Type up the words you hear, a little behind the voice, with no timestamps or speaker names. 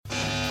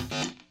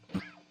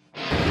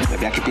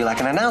Maybe I could be like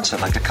an announcer,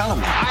 like a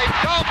columnist. I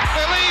don't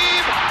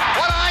believe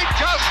what I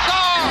just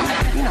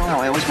saw! You know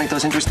how I always make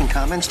those interesting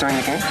comments during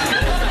the game?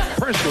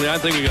 Personally, I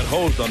think you got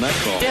hosed on that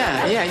call.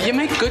 Yeah, you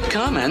make good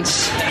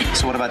comments.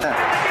 So what about that?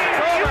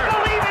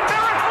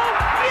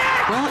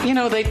 Well, you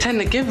know, they tend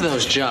to give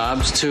those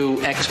jobs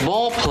to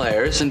ex-ball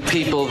players and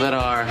people that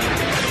are,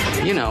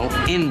 you know,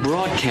 in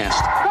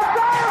broadcast.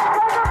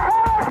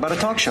 What about a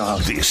talk show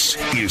host? This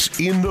is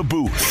In the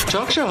Booth.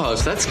 Talk show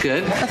host, that's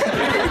good.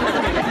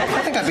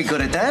 I think I'd be good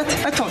at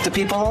that. I talk to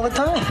people all the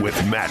time. With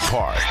Matt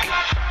Park.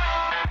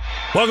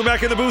 Welcome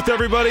back in the booth,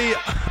 everybody,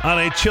 on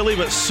a chilly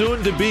but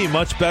soon-to-be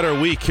much better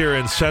week here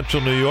in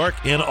Central New York.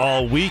 In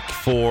all week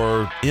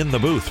for In the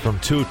Booth from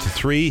 2 to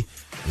 3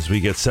 as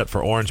we get set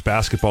for Orange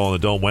basketball in the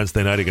Dome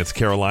Wednesday night against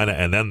Carolina,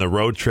 and then the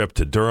road trip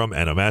to Durham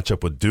and a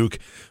matchup with Duke,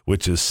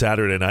 which is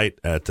Saturday night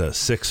at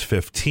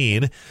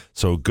 6:15.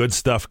 So good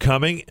stuff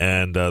coming,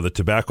 and the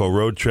Tobacco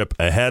road trip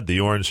ahead. The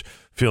Orange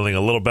feeling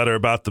a little better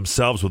about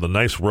themselves with a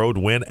nice road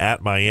win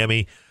at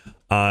Miami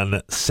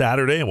on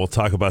Saturday, and we'll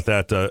talk about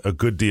that a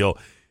good deal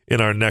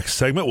in our next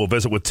segment. We'll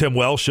visit with Tim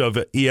Welsh of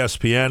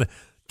ESPN,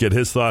 get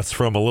his thoughts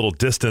from a little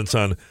distance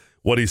on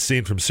what he's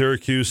seen from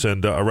Syracuse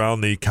and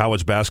around the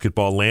college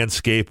basketball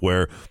landscape,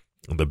 where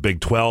the Big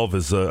 12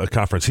 is a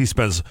conference he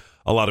spends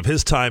a lot of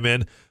his time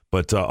in,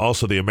 but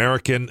also the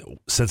American.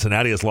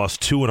 Cincinnati has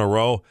lost 2 in a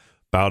row,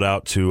 bowed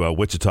out to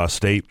Wichita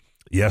State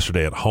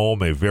yesterday at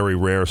home, a very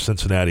rare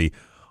Cincinnati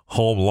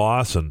home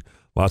loss, and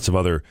lots of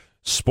other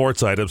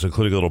sports items,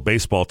 including a little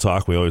baseball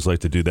talk. We always like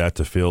to do that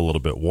to feel a little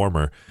bit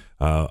warmer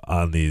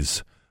on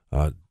these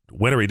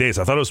wintry days.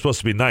 I thought it was supposed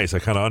to be nice. I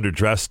kind of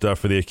underdressed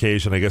for the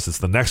occasion. I guess it's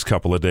the next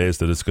couple of days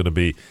that it's going to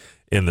be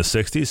in the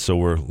 60s, so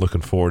we're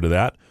looking forward to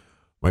that.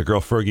 My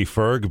girl Fergie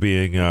Ferg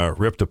being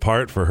ripped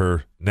apart for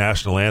her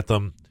national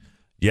anthem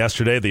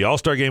yesterday. The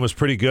All-Star game was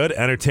pretty good,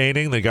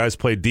 entertaining. The guys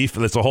played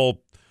defense. It's a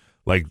whole,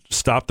 like,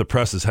 stop the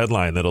press's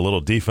headline that a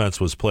little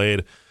defense was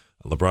played.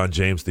 LeBron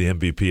James, the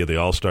MVP of the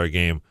All-Star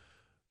game,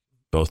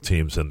 both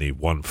teams in the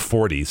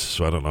 140s,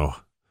 so I don't know.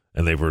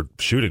 And they were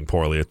shooting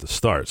poorly at the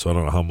start, so I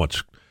don't know how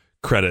much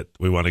credit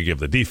we want to give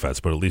the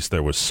defense, but at least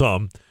there was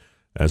some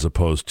as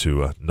opposed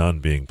to none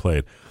being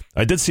played.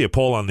 I did see a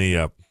poll on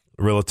the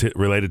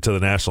related to the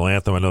national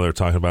anthem. I know they were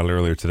talking about it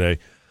earlier today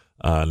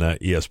on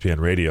ESPN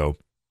radio.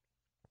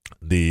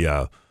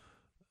 The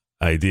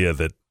idea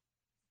that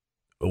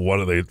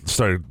they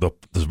started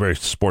this very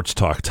sports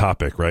talk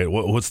topic, right?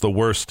 What's the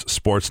worst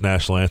sports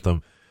national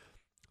anthem?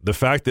 The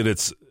fact that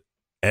it's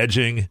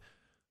edging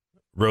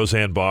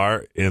Roseanne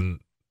Barr in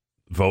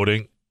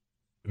voting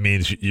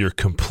means you're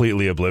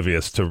completely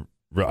oblivious to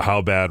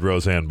how bad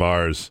Roseanne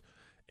Barr's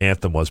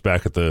anthem was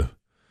back at the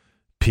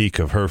peak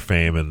of her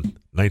fame in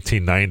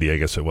 1990, I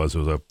guess it was. It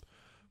was a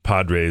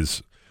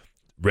Padres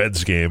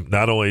Reds game.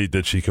 Not only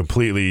did she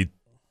completely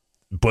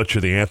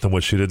butcher the anthem,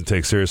 which she didn't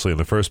take seriously in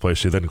the first place,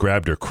 she then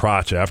grabbed her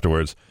crotch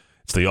afterwards.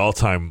 It's the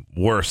all-time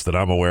worst that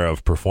I'm aware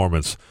of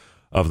performance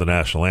of the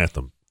national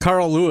anthem.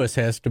 Carl Lewis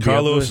has to be.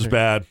 Carl Lewis is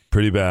bad,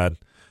 pretty bad.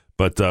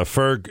 But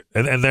Ferg,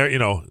 and they're,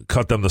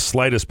 cut them the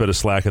slightest bit of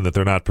slack in that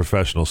they're not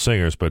professional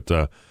singers. But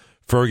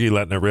Fergie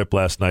letting it rip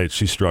last night,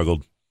 she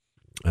struggled,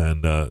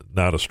 and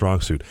not a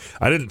strong suit.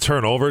 I didn't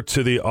turn over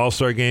to the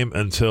All-Star game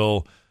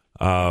until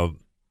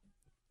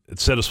it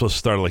said it was supposed to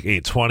start at like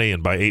 8:20,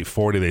 and by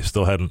 8:40 they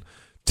still hadn't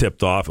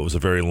tipped off. It was a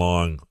very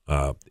long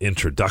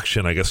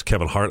introduction. I guess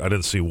Kevin Hart, I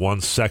didn't see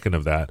 1 second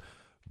of that,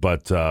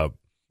 but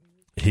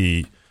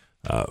he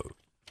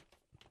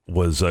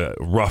was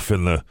rough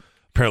in the.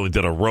 Apparently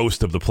did a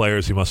roast of the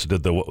players. He must have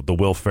did the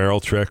Will Ferrell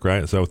trick,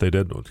 right? Is that what they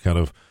did? Kind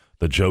of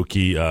the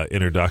jokey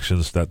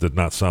introductions. That did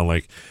not sound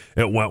like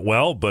it went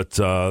well, but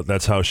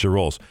that's how she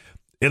rolls.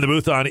 In the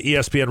booth on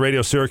ESPN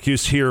Radio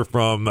Syracuse here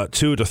from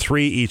 2 to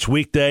 3 each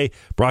weekday,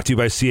 brought to you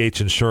by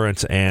CH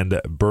Insurance and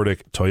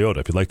Burdick Toyota.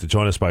 If you'd like to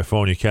join us by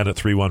phone, you can at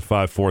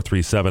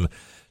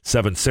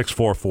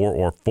 315-437-7644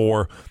 or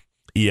 4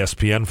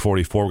 ESPN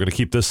 44. We're going to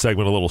keep this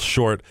segment a little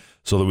short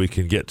so that we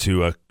can get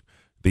to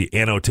the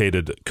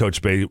annotated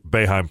Coach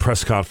Boeheim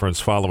press conference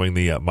following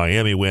the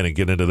Miami win and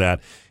get into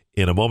that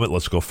in a moment.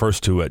 Let's go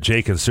first to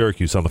Jake in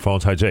Syracuse on the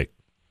phones. Hi, Jake.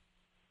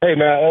 Hey,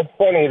 Matt, it's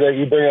funny that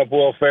you bring up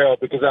Will Ferrell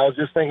because I was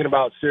just thinking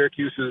about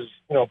Syracuse's,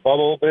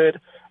 bubble bid.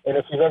 And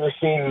if you've ever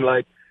seen,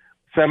 like,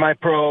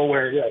 semi-pro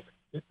where, you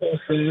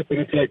pass it up and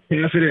it's like,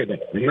 pass it in.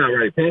 I'm not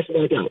right. Pass it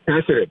back out.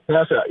 Pass it in.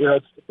 Pass it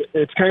out.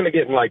 It's kind of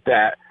getting like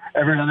that.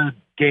 Every other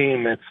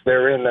game,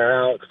 they're in,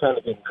 they're out. It's kind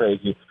of getting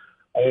crazy.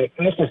 As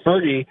for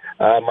Fergie,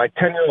 my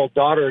 10-year-old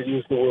daughter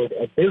used the word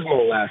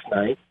abysmal last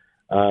night.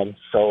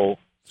 So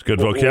it's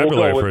good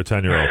vocabulary for a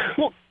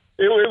 10-year-old.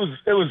 It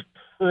was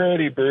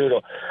pretty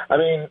brutal. I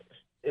mean,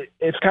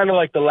 it's kind of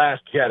like The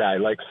Last Jedi.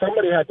 Like,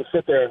 somebody had to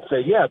sit there and say,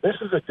 yeah, this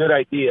is a good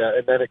idea,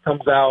 and then it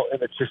comes out, and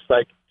it's just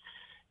like,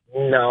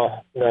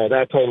 no,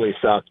 that totally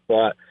sucks.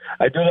 But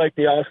I do like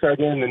the All-Star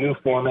game, the new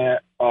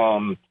format.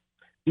 Do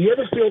you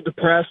ever feel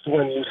depressed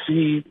when you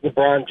see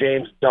LeBron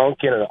James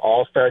dunk in an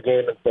All-Star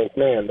game and think,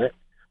 man,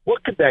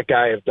 what could that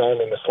guy have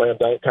done in the slam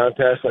dunk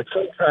contest? Like,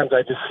 sometimes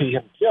I just see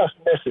him just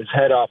miss his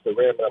head off the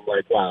rim, and I'm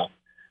like, wow,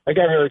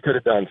 that guy really could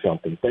have done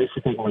something. Thanks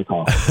for taking my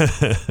call.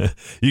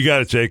 You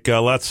got it, Jake.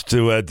 Lots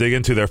to dig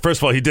into there. First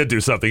of all, he did do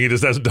something. He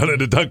just hasn't done it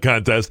in a dunk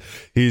contest.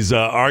 He's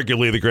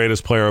arguably the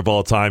greatest player of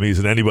all time. He's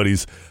in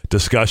anybody's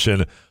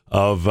discussion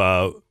of,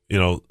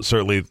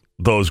 certainly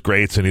those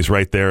greats, and he's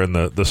right there in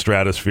the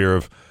stratosphere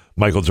of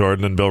Michael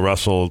Jordan and Bill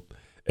Russell,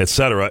 et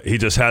cetera. He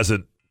just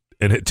hasn't,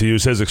 and to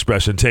use his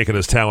expression, taken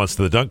his talents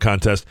to the dunk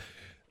contest.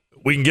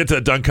 We can get to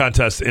the dunk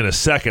contest in a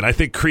second. I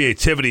think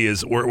creativity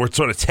is we're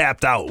sort of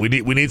tapped out. We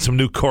need some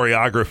new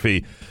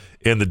choreography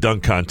in the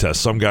dunk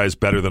contest. Some guys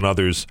better than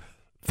others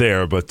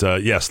there, but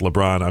yes,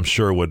 LeBron I'm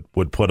sure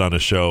would put on a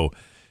show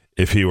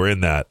if he were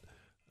in that.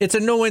 It's a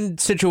no-win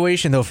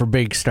situation though for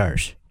big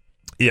stars.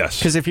 Yes,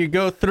 because if you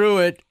go through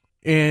it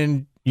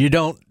and you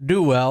don't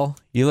do well,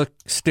 you look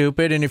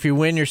stupid, and if you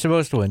win, you're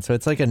supposed to win. So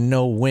it's like a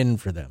no-win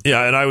for them.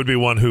 Yeah, and I would be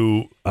one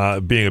who,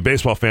 being a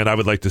baseball fan, I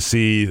would like to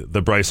see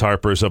the Bryce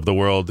Harpers of the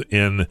world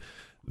in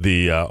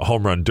the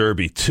home run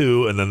derby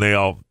too, and then they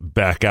all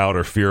back out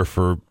or fear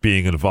for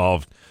being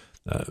involved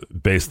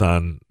based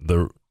on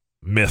the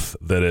myth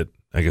that it,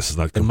 I guess it's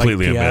not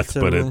completely a myth,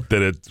 but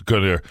that it's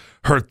going to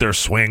hurt their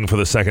swing for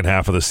the second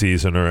half of the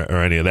season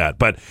or any of that.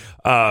 But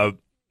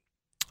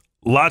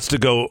lots to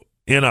go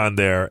in on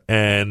there,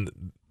 and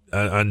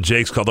on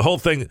Jake's call, the whole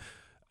thing,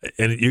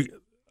 and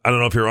I don't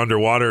know if you're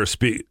underwater or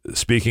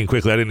speaking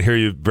quickly. I didn't hear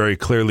you very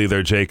clearly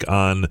there, Jake,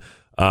 on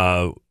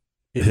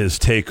his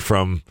take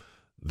from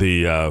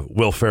the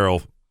Will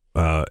Ferrell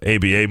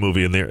ABA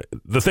movie. And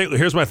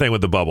here's my thing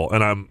with the bubble,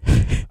 and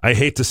I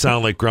hate to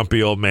sound like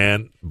grumpy old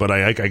man, but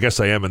I guess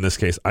I am in this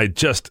case. I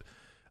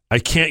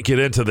can't get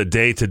into the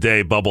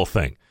day-to-day bubble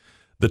thing.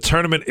 The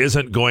tournament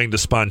isn't going to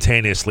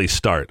spontaneously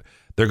start.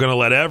 They're going to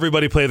let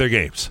everybody play their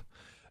games.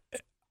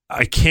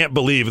 I can't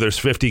believe there's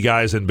 50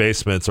 guys in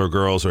basements or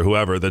girls or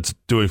whoever that's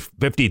doing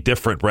 50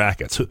 different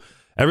brackets.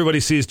 Everybody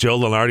sees Joe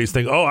Lunardi's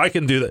thing. Oh, I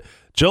can do that.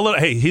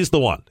 Hey, he's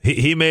the one.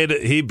 He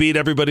beat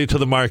everybody to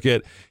the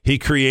market. He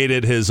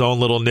created his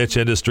own little niche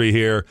industry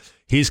here.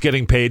 He's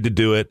getting paid to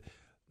do it.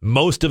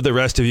 Most of the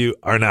rest of you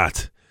are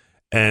not.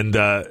 And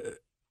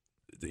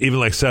even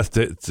like Seth,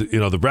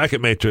 the bracket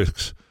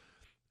matrix,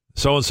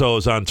 so-and-so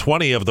is on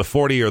 20 of the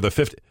 40 or the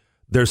 50.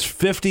 There's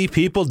 50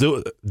 people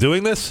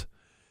doing this?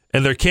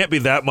 And there can't be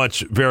that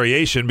much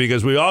variation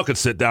because we all could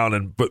sit down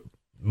and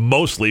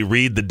mostly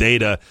read the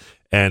data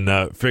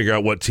and figure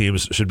out what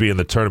teams should be in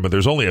the tournament.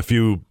 There's only a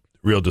few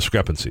real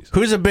discrepancies.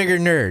 Who's a bigger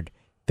nerd?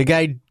 The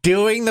guy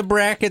doing the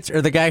brackets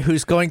or the guy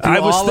who's going through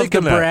all of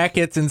the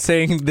brackets and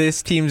saying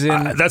this team's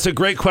in? That's a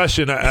great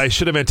question. I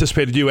should have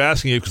anticipated you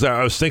asking it because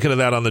I was thinking of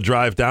that on the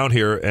drive down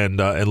here and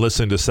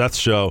listening to Seth's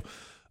show.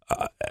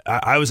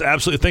 I was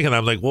absolutely thinking,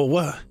 I'm like, well,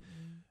 what?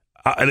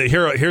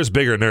 Here's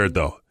bigger nerd,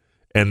 though.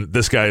 And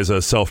this guy is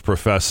a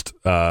self-professed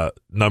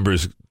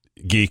numbers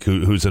geek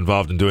who's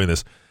involved in doing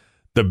this.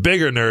 The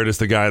bigger nerd is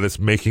the guy that's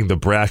making the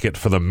bracket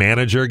for the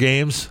manager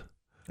games.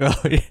 Oh,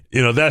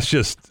 yeah. That's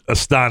just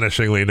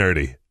astonishingly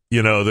nerdy.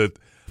 That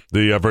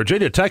the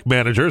Virginia Tech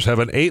managers have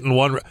an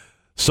 8-1.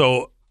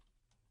 So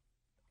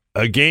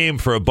a game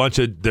for a bunch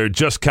of, they're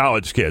just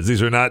college kids.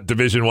 These are not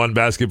Division I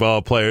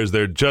basketball players.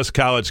 They're just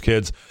college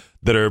kids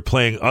that are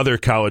playing other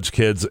college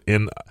kids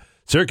in.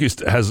 Syracuse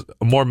has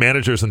more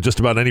managers than just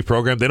about any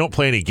program. They don't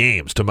play any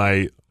games, to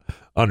my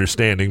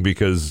understanding,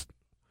 because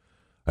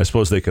I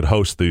suppose they could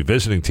host the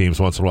visiting teams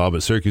once in a while,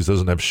 but Syracuse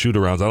doesn't have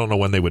shoot-arounds. I don't know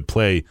when they would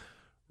play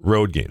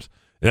road games.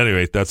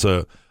 Anyway, that's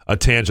a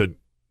tangent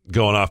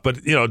going off.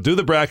 But, do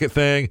the bracket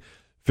thing,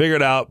 figure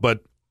it out,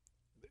 but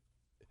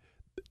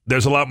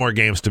there's a lot more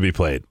games to be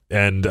played.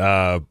 And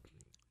I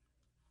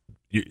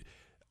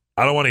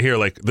don't want to hear,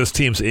 like, this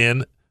team's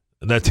in,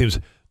 and that team's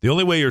 – the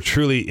only way you're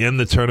truly in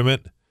the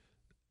tournament –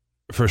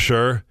 for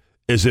sure,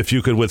 is if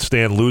you could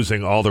withstand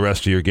losing all the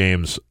rest of your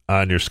games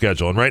on your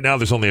schedule. And right now,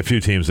 there's only a few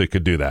teams that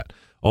could do that.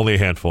 Only a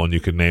handful, and you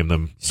could name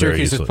them very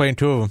Syracuse easily. is playing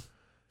two of them.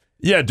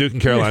 Yeah, Duke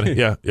and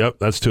Carolina. Yep,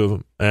 that's two of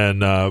them.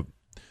 And,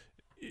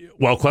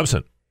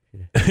 Clemson.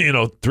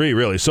 3,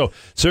 really. So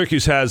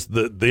Syracuse has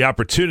the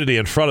opportunity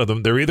in front of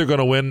them. They're either going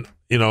to win,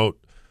 2-3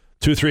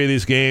 of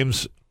these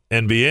games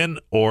and be in,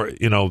 or,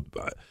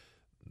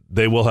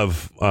 they will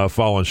have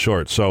fallen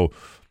short. So,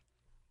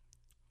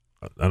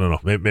 I don't know.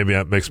 Maybe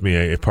that makes me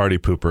a party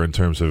pooper in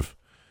terms of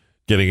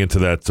getting into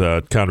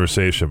that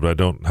conversation, but I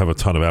don't have a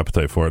ton of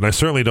appetite for it. And I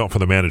certainly don't for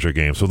the manager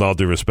games, with all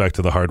due respect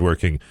to the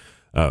hardworking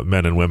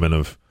men and women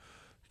of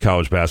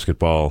college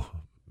basketball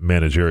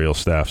managerial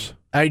staffs.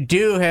 I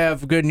do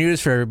have good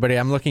news for everybody.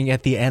 I'm looking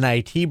at the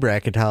NIT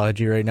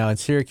bracketology right now, and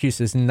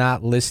Syracuse is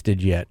not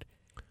listed yet.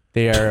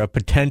 They are a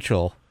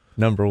potential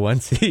number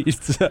 1 seed.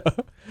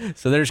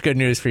 So there's good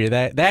news for you.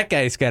 That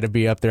guy's got to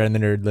be up there on the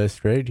nerd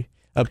list, right?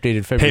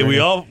 Updated February.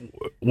 Hey,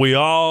 we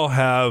all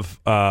have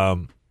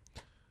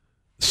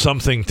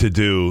something to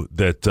do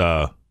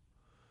that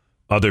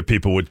other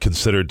people would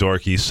consider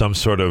dorky, some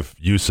sort of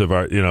use of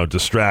our,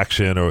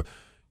 distraction, or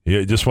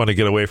you just want to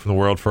get away from the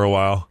world for a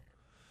while.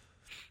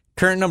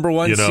 Current number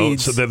one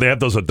seeds. So they have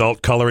those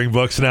adult coloring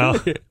books now.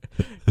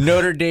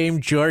 Notre Dame,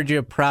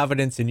 Georgia,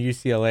 Providence, and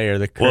UCLA are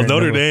the current. Well,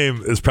 Notre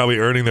Dame is probably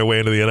earning their way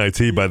into the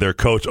NIT by their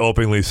coach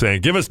openly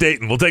saying, "Give us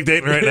Dayton. We'll take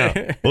Dayton right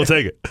now. We'll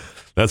take it."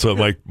 That's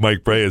what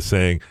Mike Bray is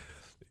saying.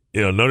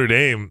 Notre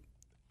Dame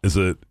is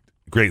a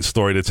great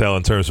story to tell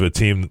in terms of a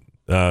team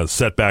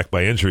set back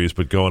by injuries,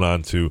 but going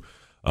on to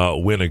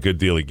win a good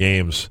deal of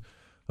games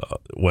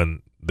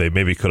when they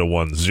maybe could have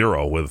won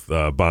 0 with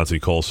Bonzie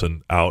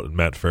Colson out and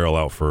Matt Farrell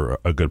out for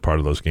a good part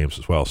of those games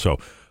as well. So,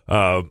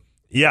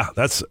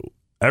 that's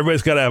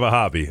everybody's got to have a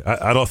hobby.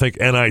 I don't think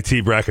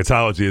NIT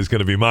bracketology is going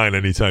to be mine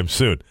anytime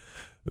soon,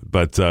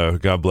 but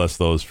God bless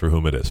those for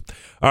whom it is.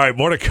 All right,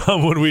 more to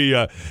come when we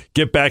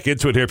get back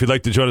into it here. If you'd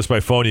like to join us by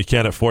phone, you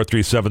can at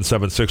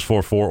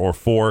 437-7644 or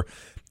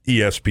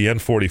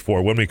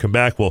 4ESPN44. When we come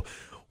back, we'll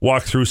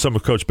walk through some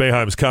of Coach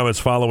Boeheim's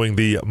comments following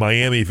the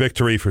Miami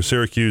victory for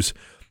Syracuse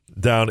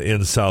down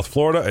in South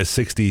Florida, a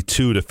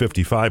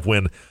 62-55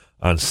 win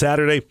on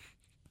Saturday.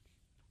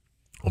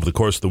 Over the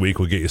course of the week,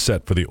 we'll get you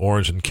set for the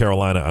Orange and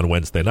Carolina on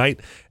Wednesday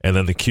night, and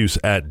then the Cuse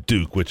at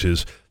Duke, which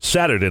is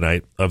Saturday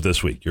night of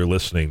this week. You're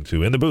listening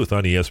to In the Booth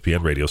on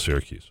ESPN Radio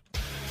Syracuse.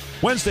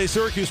 Wednesday,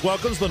 Syracuse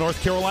welcomes the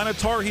North Carolina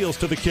Tar Heels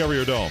to the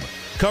Carrier Dome.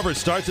 Coverage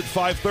starts at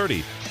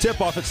 5:30.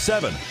 Tip-off at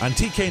 7 on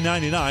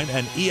TK99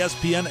 and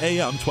ESPN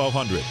AM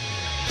 1200.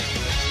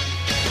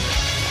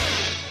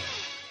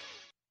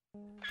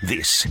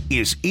 This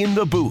is In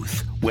the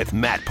Booth with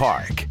Matt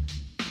Park.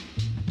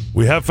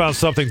 We have found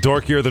something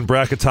dorkier than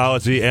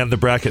bracketology and the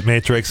bracket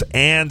matrix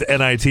and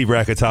NIT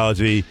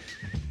bracketology.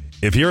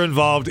 If you're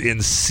involved in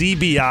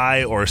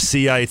CBI or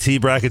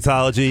CIT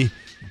bracketology,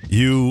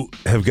 you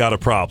have got a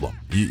problem.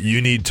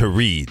 You need to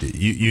read.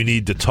 You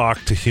need to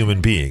talk to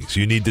human beings.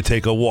 You need to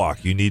take a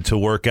walk. You need to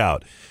work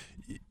out.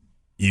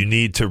 You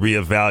need to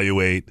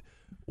reevaluate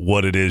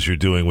what it is you're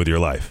doing with your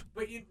life.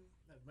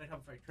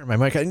 My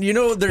mic.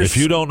 If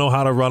you don't know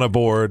how to run a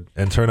board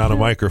and turn on a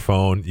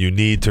microphone, you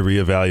need to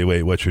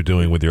reevaluate what you're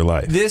doing with your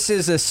life. This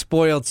is a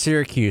spoiled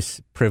Syracuse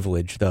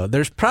privilege, though.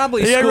 There's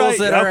probably schools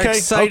that are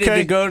excited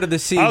to go to the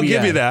CBI. I'll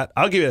give you that.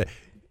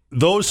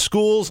 Those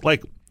schools,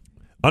 like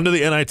under the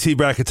NIT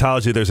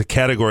bracketology, there's a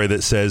category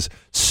that says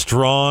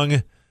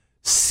strong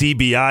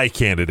CBI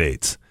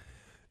candidates.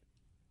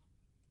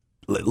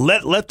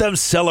 Let them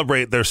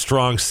celebrate their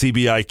strong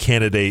CBI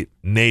candidate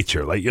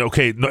nature. Like,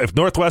 if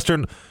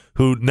Northwestern,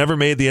 who never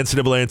made the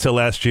NCAA until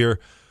last year,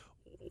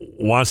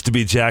 wants to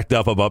be jacked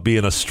up about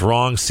being a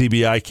strong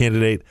CBI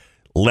candidate,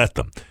 let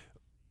them.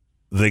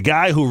 The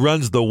guy who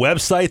runs the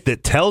website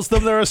that tells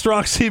them they're a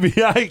strong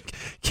CBI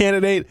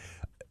candidate,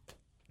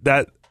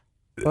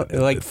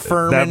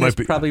 Furman is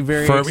probably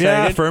very excited.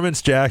 Yeah,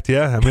 Furman's jacked,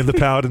 yeah. I mean, the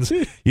Paladins,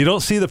 you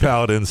don't see the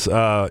Paladins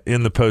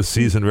in the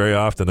postseason very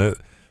often.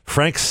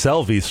 Frank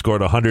Selvey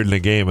scored 100 in a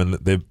game, and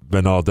they've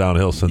been all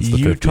downhill since the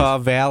 50s. Utah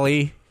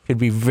Valley could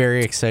be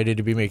very excited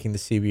to be making the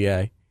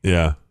CBI.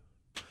 Yeah.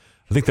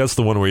 I think that's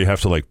the one where you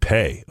have to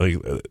pay.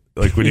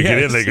 Like when you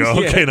get in, they go,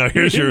 "Okay, now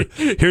here's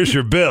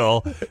your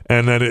bill,"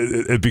 and then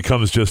it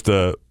becomes just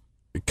a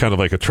kind of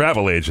like a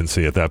travel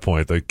agency at that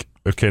point. Like,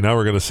 okay, now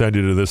we're going to send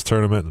you to this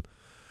tournament.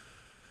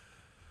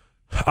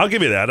 I'll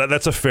give you that.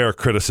 That's a fair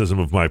criticism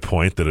of my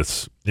point that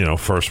it's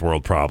first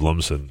world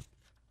problems, and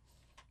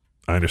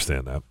I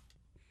understand that.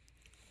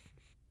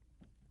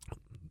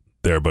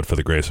 There, but for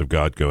the grace of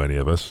God, go any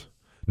of us.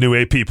 New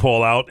AP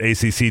poll out,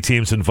 ACC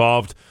teams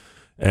involved,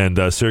 and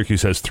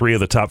Syracuse has 3 of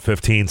the top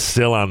 15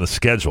 still on the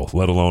schedule,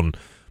 let alone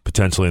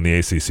potentially in the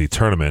ACC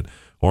tournament.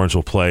 Orange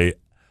will play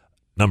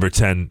number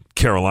 10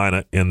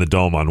 Carolina in the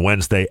Dome on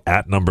Wednesday,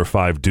 at number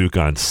 5 Duke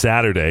on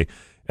Saturday,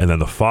 and then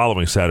the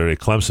following Saturday,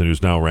 Clemson,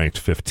 who's now ranked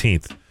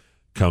 15th,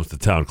 comes to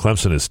town.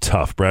 Clemson is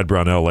tough. Brad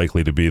Brownell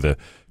likely to be the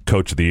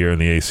coach of the year in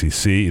the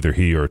ACC, either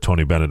he or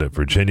Tony Bennett at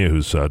Virginia,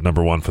 who's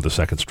number 1 for the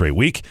second straight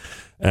week,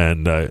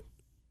 and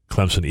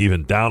Clemson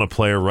even down a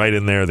player right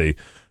in there. They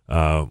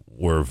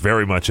were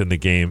very much in the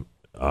game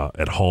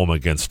at home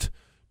against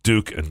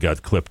Duke and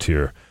got clipped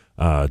here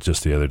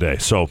just the other day.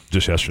 So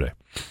just yesterday.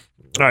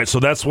 All right, so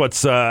that's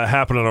what's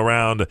happening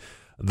around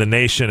the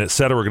nation, et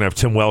cetera. We're going to have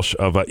Tim Welsh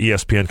of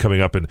ESPN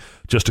coming up in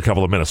just a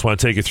couple of minutes. I want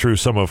to take you through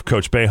some of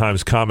Coach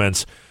Boeheim's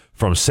comments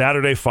from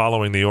Saturday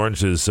following the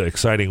Orange's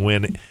exciting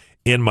win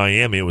in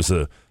Miami. It was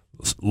a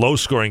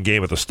low-scoring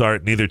game at the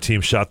start. Neither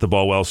team shot the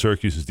ball well.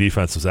 Syracuse's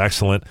defense was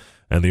excellent,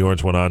 and the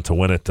Orange went on to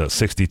win it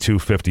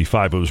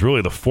 62-55. It was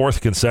really the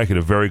 4th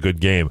consecutive very good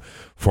game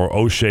for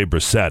O'Shea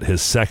Brissett,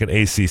 his second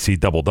ACC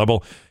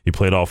double-double. He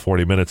played all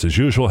 40 minutes as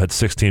usual, had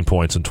 16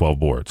 points and 12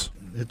 boards.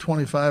 At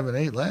 25 and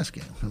 8 last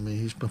game. I mean,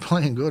 he's been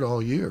playing good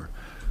all year.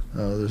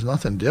 There's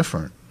nothing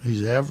different.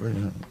 He's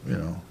averaging,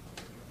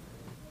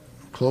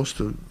 close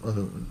to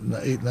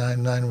 8,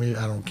 9,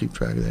 I don't keep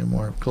track of it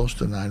anymore, close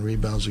to 9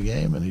 rebounds a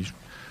game, and he's,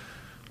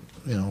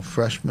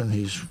 freshman,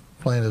 he's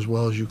playing as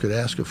well as you could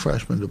ask a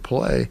freshman to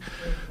play.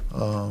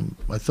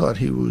 I thought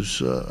he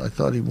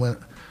went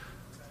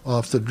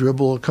off the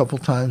dribble a couple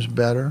times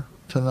better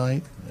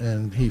tonight,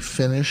 and he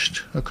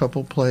finished a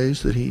couple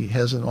plays that he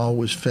hasn't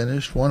always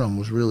finished. One of them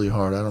was really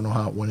hard. I don't know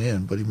how it went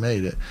in, but he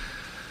made it.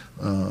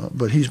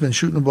 But he's been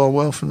shooting the ball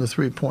well from the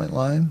three-point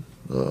line.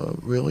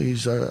 Really,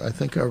 he's, I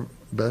think, our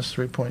best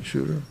three-point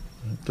shooter,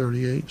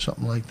 38,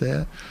 something like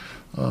that.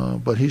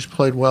 But he's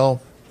played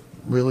well,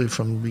 really,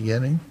 from the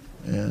beginning.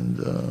 And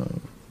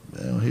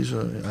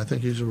I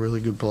think he's a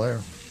really good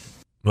player.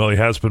 Well, he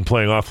has been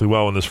playing awfully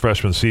well in this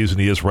freshman season.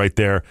 He is right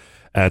there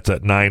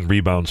at 9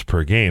 rebounds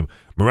per game.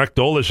 Marek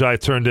Dolezaj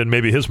turned in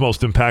maybe his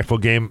most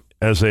impactful game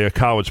as a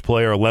college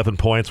player, 11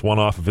 points, one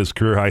off of his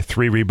career-high,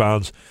 3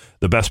 rebounds,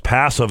 the best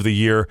pass of the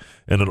year,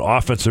 and an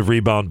offensive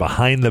rebound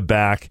behind the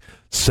back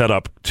set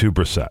up to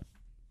Brissett.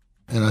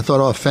 And I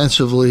thought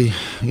offensively,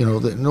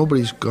 that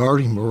nobody's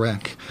guarding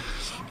Marek.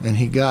 And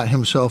he got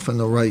himself in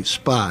the right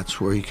spots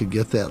where he could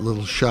get that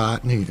little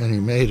shot, and he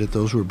made it.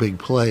 Those were big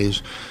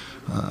plays.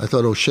 I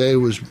thought O'Shea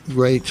was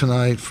great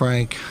tonight,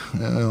 Frank.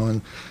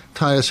 And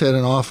Tyus had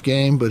an off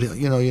game, but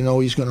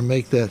he's going to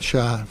make that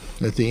shot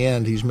at the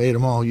end. He's made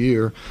them all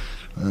year,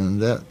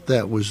 and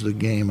that was the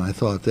game. I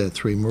thought that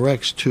 3.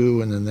 Marek's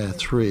 2, and then that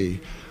 3,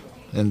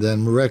 and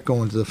then Marek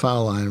going to the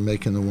foul line and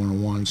making the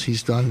one-on-ones.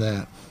 He's done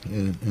that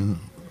in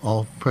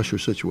all pressure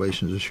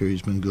situations this year.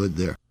 He's been good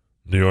there.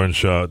 The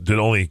Orange did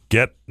only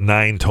get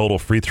 9 total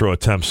free throw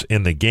attempts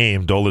in the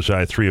game.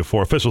 Dolezaj 3 of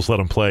 4. Officials let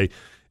him play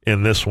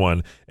in this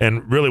one.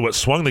 And really what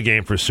swung the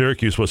game for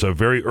Syracuse was a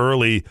very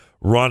early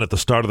run at the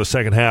start of the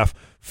second half,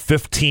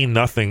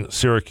 15-0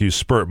 Syracuse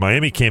spurt.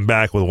 Miami came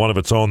back with one of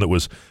its own that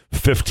was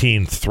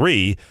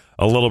 15-3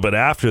 a little bit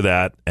after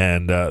that,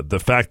 and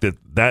the fact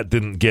that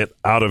didn't get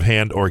out of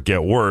hand or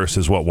get worse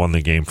is what won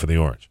the game for the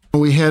Orange.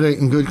 We had it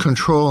in good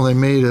control. They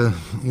made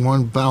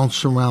one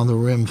bounce around the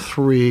rim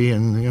 3,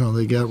 and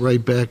they got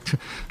right back to.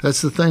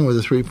 That's the thing with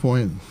a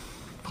 3-point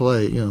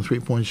play.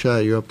 3-point shot,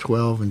 you're up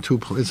 12, and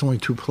it's only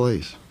 2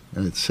 plays,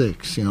 and it's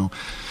 6.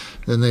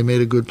 Then they made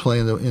a good play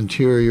in the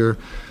interior.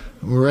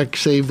 Marek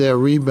saved that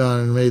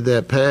rebound and made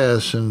that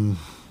pass, and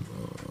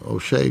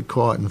O'Shea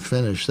caught and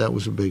finished. That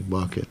was a big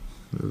bucket.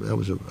 That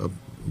was a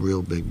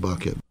real big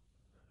bucket.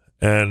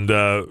 And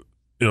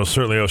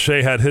certainly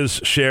O'Shea had his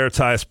share.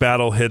 Tyus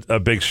Battle hit a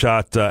big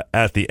shot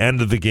at the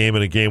end of the game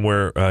in a game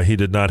where he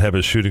did not have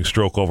his shooting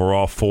stroke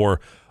overall,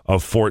 4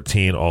 of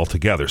 14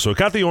 altogether. So it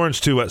got the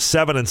Orange to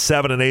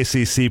 7-7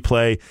 in ACC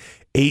play,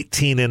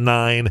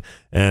 18-9,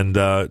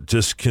 and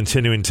just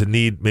continuing to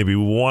need maybe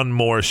one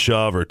more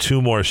shove or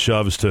 2 more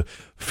shoves to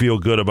feel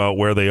good about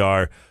where they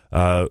are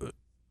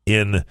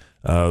in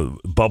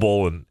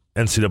bubble and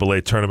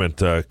NCAA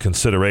tournament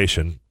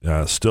consideration.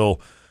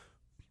 Still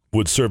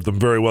would serve them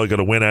very well. You got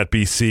to win at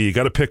BC. You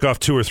got to pick off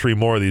 2 or 3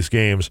 more of these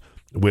games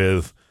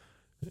with,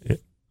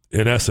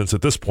 in essence,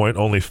 at this point,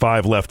 only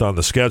 5 left on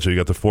the schedule. You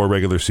got the 4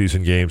 regular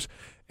season games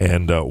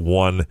and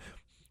 1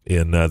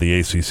 in the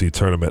ACC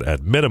tournament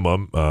at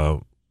minimum.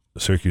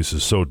 Syracuse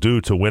is so due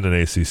to win an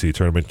ACC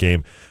tournament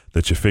game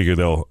that you figure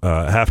they'll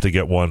have to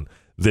get one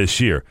this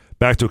year.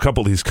 Back to a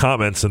couple of these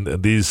comments,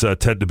 and these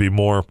tend to be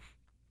more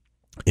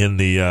in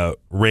the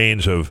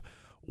range of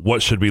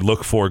what should we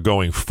look for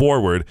going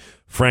forward.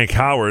 Frank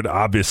Howard,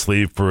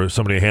 obviously, for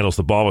somebody who handles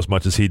the ball as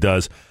much as he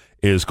does,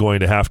 is going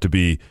to have to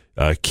be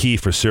key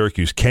for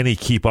Syracuse. Can he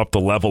keep up the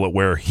level at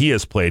where he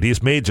has played?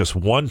 He's made just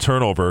 1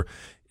 turnover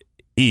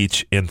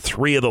each in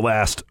 3 of the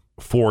last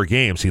 4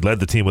 games. He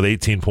led the team with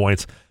 18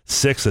 points,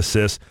 6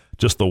 assists,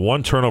 just the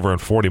 1 turnover in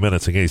 40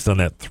 minutes. Again, he's done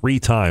that 3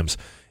 times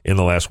in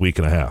the last week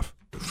and a half.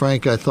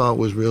 Frank, I thought,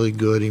 was really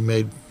good. He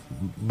made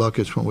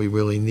buckets when we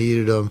really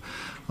needed them.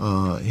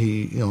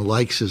 He,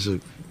 likes as a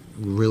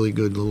really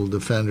good little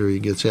defender. He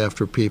gets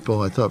after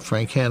people. I thought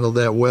Frank handled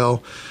that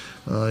well.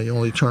 He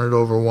only turned it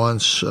over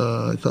once.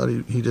 I thought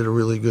he did a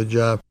really good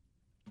job.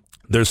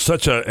 There's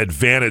such an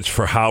advantage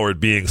for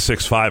Howard being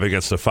 6'5"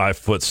 against a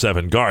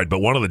 5'7" guard, but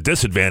one of the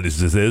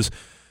disadvantages is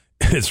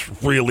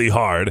it's really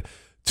hard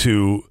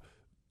to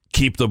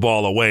keep the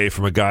ball away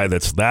from a guy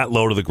that's that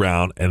low to the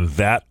ground and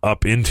that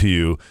up into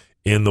you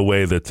in the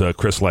way that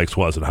Chris Likes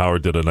was, and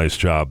Howard did a nice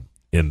job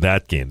in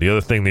that game. The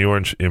other thing the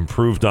Orange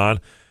improved on,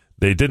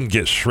 they didn't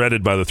get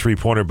shredded by the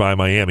three-pointer by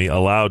Miami,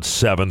 allowed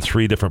 7,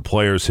 3 different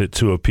players hit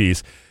 2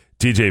 apiece.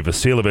 DJ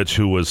Vasiljevic,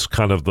 who was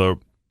kind of the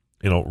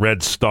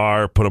red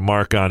star, put a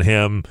mark on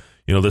him.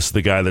 This is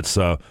the guy that's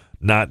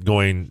not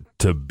going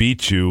to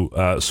beat you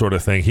sort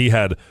of thing. He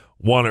had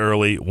 1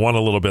 early, 1 a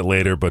little bit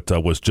later, but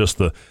was just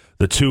the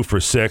 2 for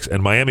 6.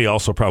 And Miami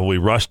also probably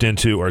rushed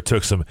into or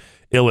took some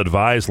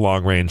ill-advised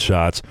long-range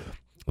shots.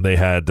 They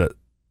had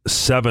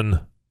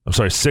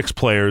 6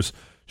 players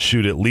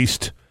shoot at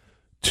least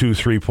 2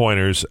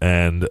 3-pointers,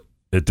 and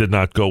it did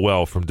not go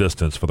well from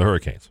distance for the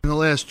Hurricanes. In the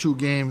last 2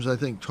 games, I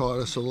think, taught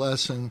us a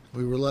lesson.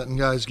 We were letting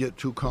guys get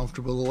too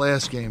comfortable. The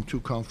last game, too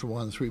comfortable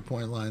on the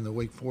 3-point line. The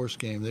Wake Forest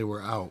game, they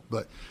were out.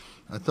 But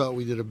I thought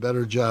we did a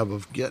better job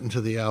of getting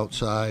to the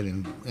outside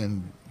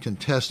and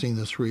contesting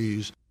the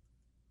threes.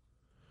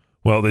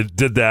 Well, they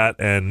did that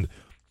and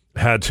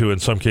had to, in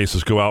some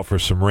cases, go out for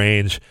some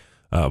range.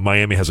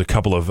 Miami has a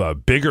couple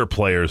of bigger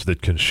players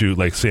that can shoot,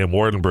 like Sam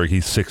Wardenberg.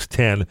 He's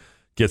 6'10",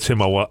 gets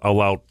him out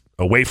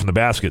away from the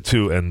basket,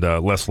 too, and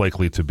less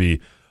likely to be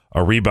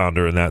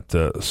rebounder in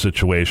that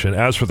situation.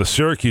 As for the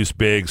Syracuse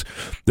bigs,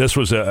 this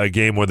was a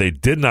game where they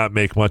did not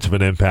make much of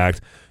an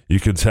impact. You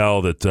can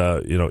tell that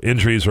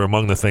injuries are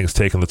among the things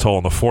taking the toll.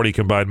 In the 40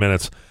 combined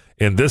minutes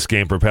in this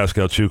game for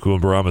Pascal Chukwu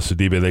and Barama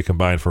Sidibe, they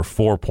combined for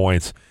 4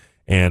 points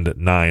and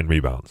 9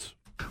 rebounds.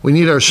 We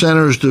need our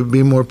centers to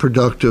be more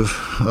productive.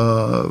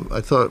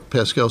 I thought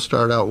Pascal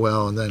started out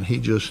well, and then he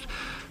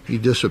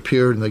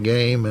disappeared in the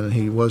game, and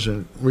he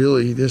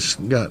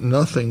just got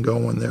nothing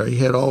going there. He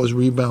had all his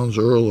rebounds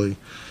early,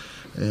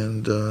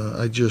 and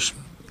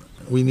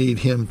we need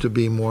him to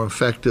be more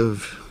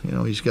effective.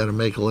 He's got to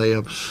make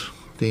layups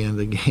at the end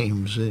of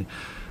games.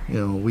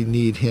 We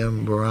need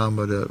him,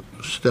 Barama,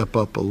 to step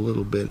up a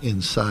little bit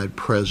inside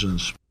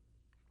presence.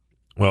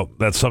 Well,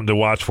 that's something to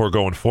watch for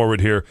going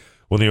forward here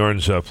when the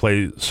Orange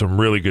play some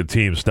really good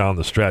teams down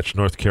the stretch.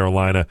 North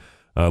Carolina,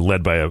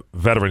 led by a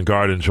veteran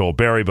guard in Joel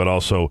Berry, but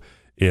also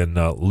in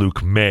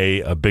Luke May,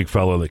 a big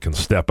fellow that can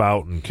step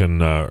out and can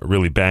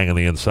really bang on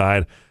the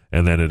inside.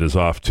 And then it is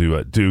off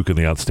to Duke and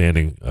the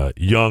outstanding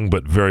young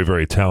but very,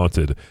 very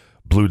talented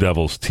Blue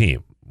Devils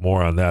team.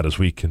 More on that as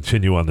we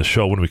continue on the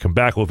show. When we come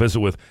back, we'll visit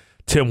with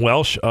Tim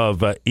Welsh of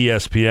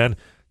ESPN.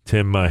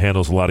 Tim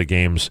handles a lot of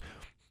games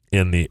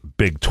in the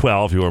Big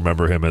 12. You'll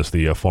remember him as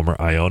the former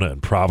Iona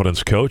and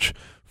Providence coach,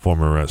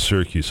 former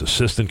Syracuse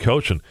assistant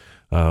coach, and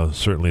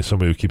certainly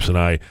somebody who keeps an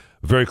eye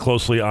very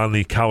closely on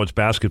the college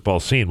basketball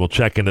scene. We'll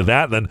check into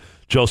that. Then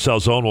Joe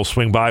Salzone will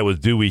swing by with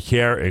Do We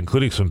Care,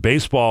 including some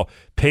baseball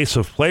pace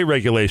of play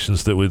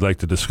regulations that we'd like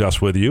to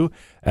discuss with you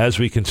as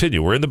we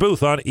continue. We're in the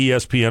booth on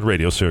ESPN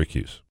Radio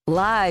Syracuse.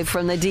 Live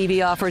from the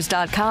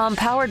DBOffers.com,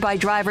 powered by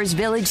Drivers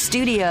Village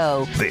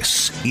Studio.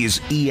 This is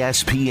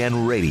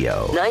ESPN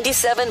Radio.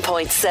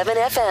 97.7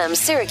 FM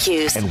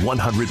Syracuse. And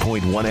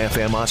 100.1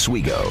 FM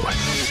Oswego.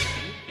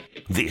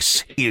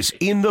 This is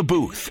In the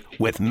Booth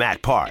with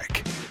Matt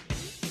Park.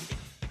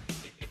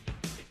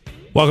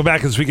 Welcome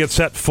back as we get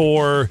set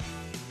for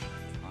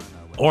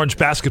Orange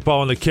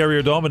basketball in the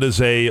Carrier Dome. It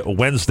is a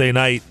Wednesday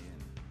night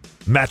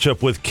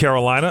matchup with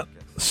Carolina.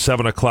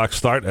 7 o'clock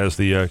start as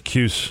the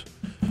Cuse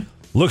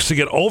looks to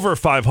get over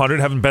 500.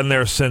 Haven't been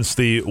there since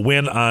the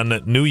win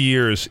on New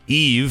Year's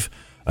Eve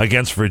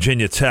against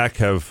Virginia Tech.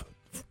 Have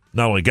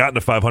not only gotten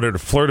to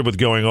 500, flirted with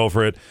going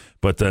over it,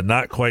 but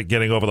not quite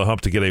getting over the hump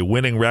to get a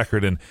winning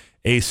record in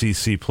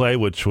ACC play,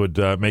 which would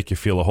make you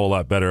feel a whole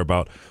lot better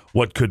about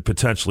what could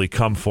potentially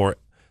come for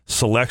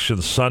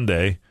Selection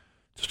Sunday,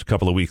 just a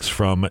couple of weeks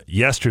from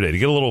yesterday. To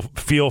get a little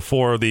feel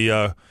for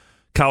the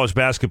college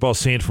basketball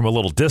scene from a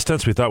little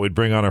distance, we thought we'd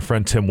bring on our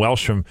friend Tim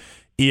Welsh from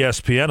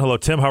ESPN. Hello,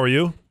 Tim. How are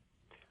you?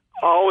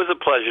 Always a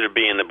pleasure to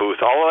be in the booth,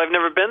 although I've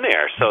never been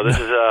there. So this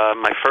is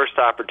my first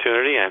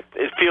opportunity, and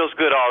it feels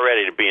good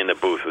already to be in the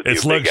booth with you.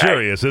 It's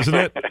luxurious, isn't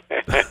it?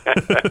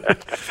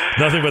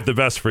 Nothing but the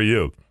best for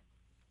you.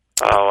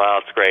 Oh, well,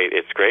 it's great.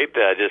 It's great.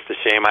 Just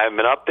a shame I haven't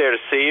been up there to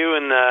see you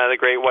in the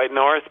Great White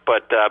North,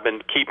 but I've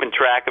been keeping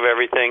track of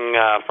everything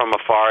from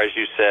afar, as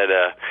you said.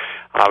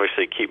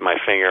 Obviously, keep my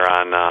finger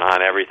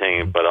on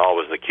everything, but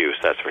always the Cuse,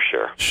 that's for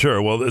sure.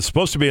 Sure. Well, it's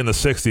supposed to be in the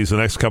 60s the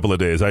next couple of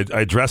days.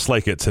 I dress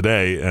like it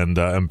today, and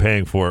I'm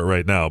paying for it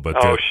right now. But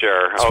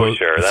sure.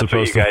 That's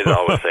what you guys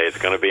always say. It's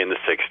going to be in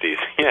the 60s.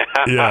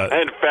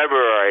 Yeah. In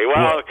February.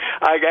 Well,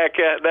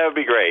 that would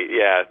be great.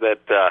 Yeah,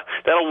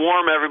 that'll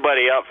warm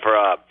everybody up for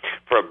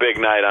a big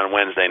night on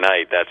Wednesday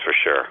night. That's for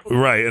sure.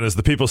 Right. And as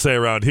the people say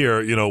around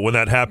here, when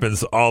that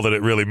happens, all that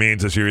it really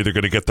means is you're either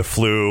going to get the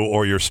flu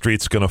or your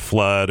street's going to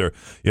flood, or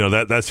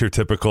that's your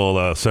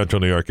typical Central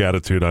New York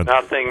attitude on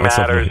nothing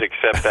matters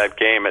except that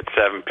game at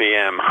 7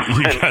 p.m.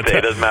 Wednesday.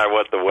 It doesn't matter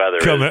what the weather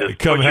is.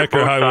 Come heck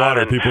or high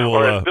water, people will.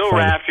 Or as Bill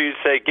Raftery would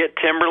say, get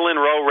Timberland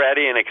Row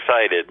ready and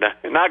excited.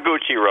 Not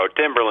Gucci Row,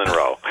 Timberland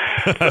Row.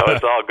 So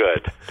it's all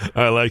good.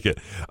 I like it.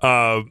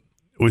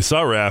 We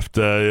saw Raft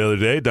the other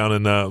day down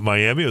in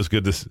Miami. It was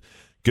good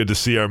to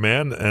see our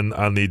man. And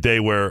on the day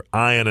where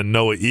Ian and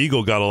Noah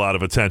Eagle got a lot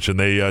of attention,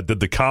 they did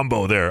the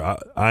combo there.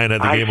 Ian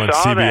had the game on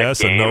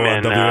CBS and Noah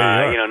on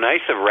WAER.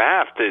 Nice of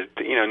Raft.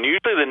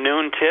 Usually the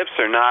noon tips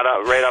are not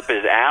right up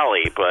his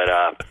alley, but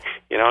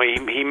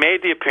he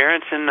made the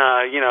appearance, and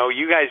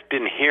you guys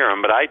didn't hear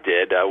him, but I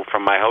did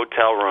from my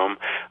hotel room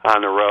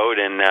on the road,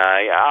 and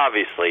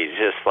obviously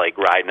just like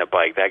riding a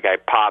bike. That guy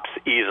pops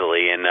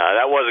easily, and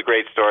that was a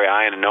great story.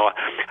 Ian and Noah.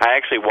 I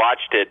actually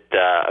watched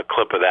a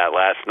clip of that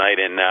last night,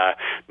 and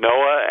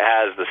Noah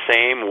has the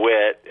same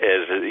wit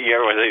as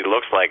he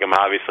looks like him.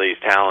 Obviously,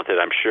 he's talented,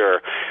 I'm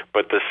sure,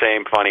 but the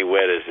same funny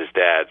wit as his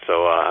dad.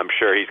 So I'm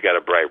sure he's got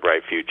a bright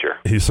future.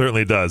 He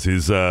certainly does.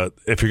 He's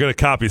if you're going to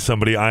copy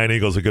somebody, Ian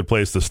Eagle's a good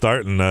place to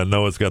start, and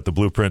Noah's got the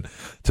blueprint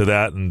to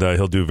that, and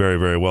he'll do very,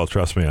 very well.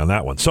 Trust me on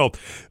that one. So,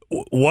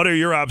 what are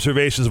your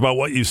observations about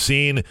what you've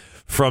seen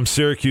from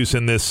Syracuse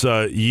in this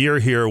year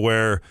here,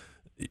 where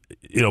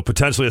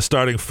potentially a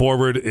starting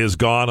forward is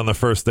gone on the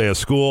first day of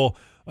school?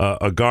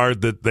 A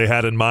guard that they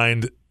had in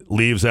mind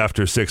leaves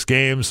after 6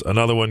 games.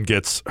 Another one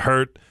gets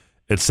hurt,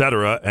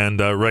 etc. And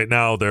right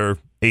now they're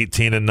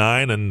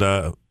 18-9 and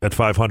at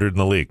 500 in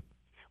the league.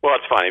 Well,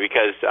 it's funny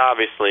because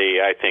obviously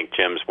I think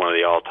Jim's one of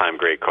the all-time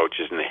great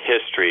coaches in the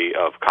history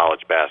of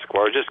college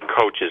basketball, or just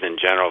coaches in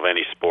general of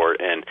any sport.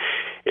 And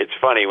it's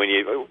funny when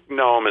you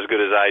know him as good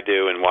as I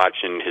do and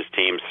watching his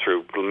teams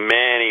through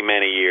many,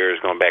 many years,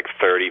 going back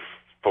 30,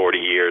 40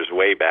 years,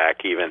 way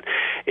back even.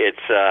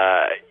 It's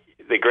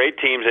the great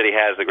teams that he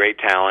has, the great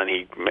talent,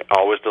 he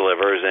always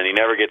delivers, and he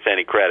never gets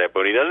any credit.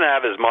 But he doesn't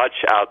have as much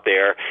out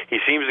there.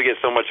 He seems to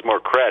get so much more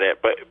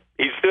credit, but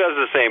he still has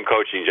the same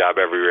coaching job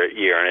every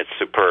year, and it's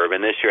superb.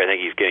 And this year I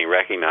think he's getting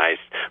recognized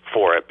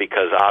for it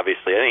because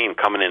obviously I think even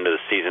coming into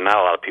the season, not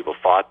a lot of people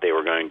thought they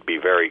were going to be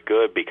very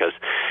good because,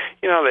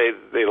 you know,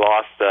 they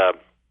lost the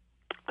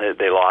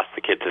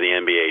kid to the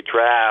NBA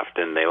draft,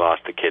 and they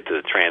lost the kid to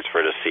the transfer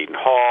to Seton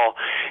Hall.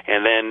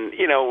 And then,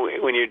 you know,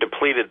 when you're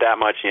depleted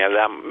that much and you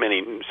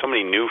have so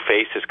many new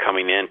faces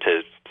coming in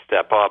to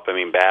step up. I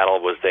mean,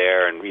 Battle was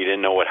there, and you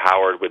didn't know what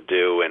Howard would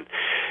do, and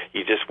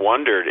you just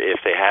wondered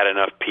if they had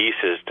enough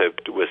pieces to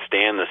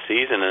withstand the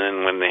season. And then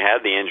when they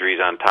had the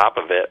injuries on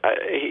top of it,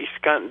 he's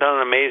done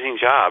an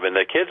amazing job, and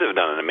the kids have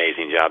done an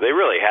amazing job. They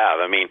really have.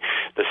 I mean,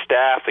 the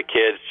staff, the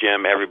kids,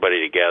 Jim,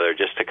 everybody together,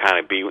 just to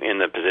kind of be in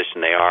the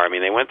position they are. I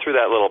mean, they went through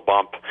that little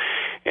bump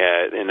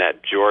in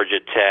that Georgia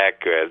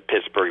Tech,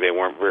 Pittsburgh. They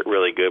weren't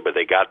really good, but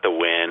they got the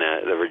win.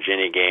 The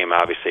Virginia game,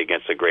 obviously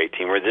against a great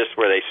team, where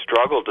they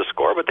struggled to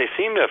score, but they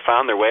seemed to have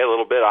found their way a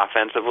little bit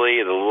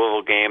offensively. The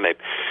Louisville game,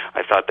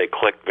 I thought they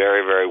clicked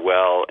very, very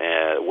well.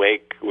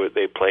 Wake,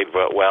 they played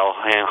well,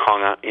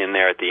 hung in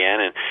there at the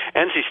end. And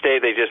NC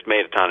State, they just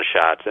made a ton of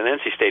shots. And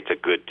NC State's a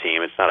good team.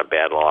 It's not a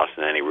bad loss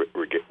in any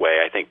way.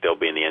 I think they'll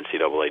be in the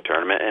NCAA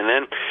tournament. And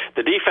then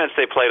the defense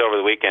they played over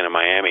the weekend in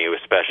Miami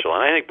was special.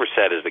 And I think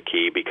Brissett is the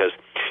key because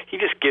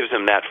he just gives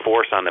them that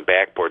force on the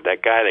backboard,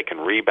 that guy that can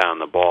rebound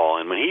the ball.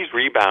 And when he's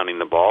rebounding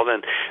the ball,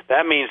 then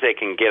that means they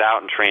can get out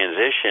and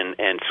transition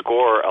and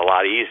score a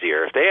lot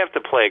easier. If they have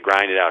to play a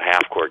grinded-out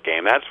half-court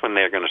game, that's when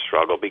they're going to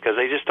struggle because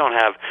they just don't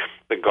have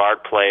the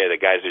guard play, the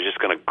guys are just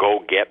going to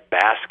go get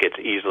baskets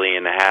easily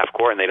in the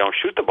half-court, and they don't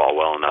shoot the ball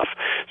well enough.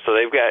 So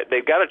they've got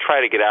to try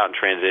to get out and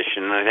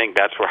transition, and I think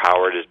that's where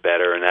Howard is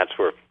better, and that's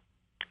where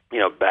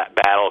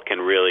Battle can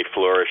really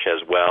flourish as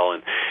well.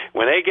 And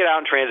when they get out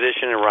in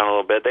transition and run a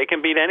little bit, they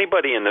can beat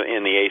anybody in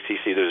the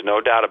ACC. There's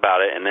no doubt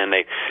about it. And then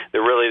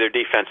their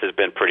defense has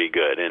been pretty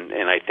good. And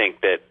I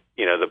think that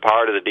the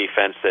part of the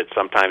defense that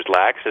sometimes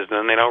lacks is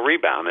then they don't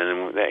rebound.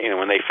 And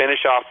when they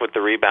finish off with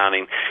the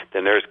rebounding,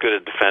 then they're as good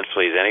as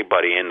defensively as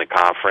anybody in the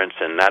conference,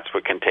 and that's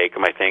what can take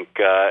them, I think,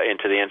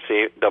 into the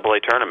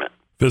NCAA tournament.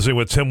 Visiting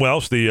with Tim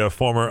Welsh, the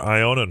former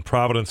Iona and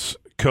Providence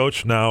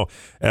coach, now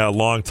a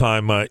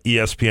longtime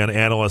ESPN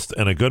analyst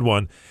and a good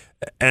one.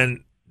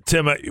 And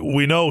Tim,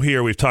 we know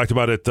here, we've talked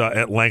about it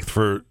at length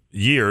for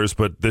years,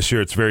 but this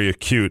year it's very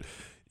acute.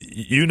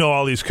 You know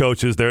all these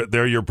coaches,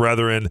 they're your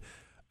brethren.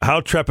 How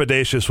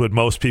trepidatious would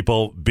most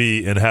people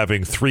be in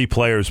having three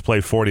players play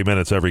 40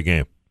 minutes every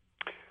game?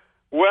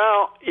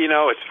 Well,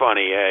 it's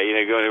funny.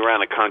 Going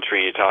around the country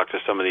and you talk to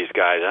some of these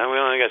guys. We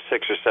only got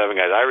 6 or 7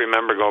 guys. I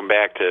remember going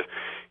back to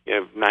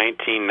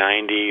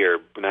 1990 or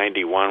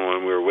 91 when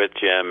we were with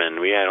Jim, and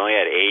we only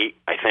had 8,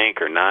 I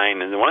think, or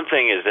 9. And the one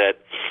thing is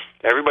that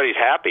everybody's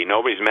happy.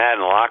 Nobody's mad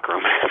in the locker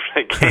room after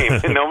the game.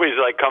 And nobody's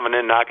like coming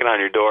in, knocking on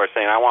your door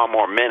saying, I want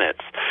more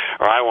minutes,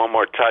 or I want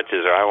more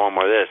touches, or I want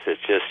more this.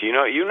 It's just, you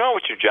know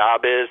what your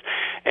job is.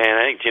 And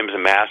I think Jim's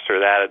a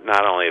master of that,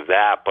 not only of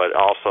that, but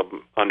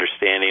also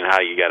understanding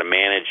how you got to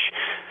manage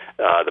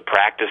the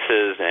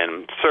practices,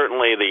 and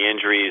certainly the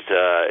injuries,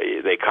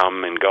 they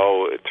come and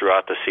go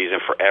throughout the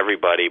season for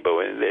everybody, but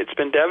it's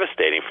been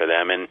devastating for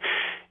them, and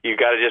you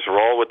got to just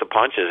roll with the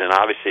punches. And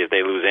obviously if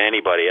they lose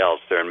anybody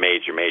else, they're in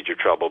major, major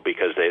trouble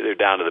because they're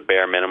down to the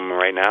bare minimum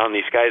right now, and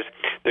these guys,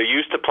 they're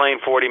used to playing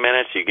 40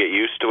 minutes. You get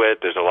used to it.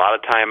 There's a lot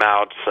of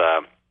timeouts.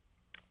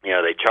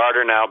 They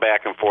charter now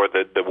back and forth.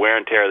 The wear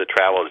and tear of the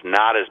travel is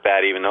not as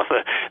bad, even though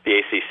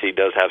the ACC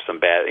does have some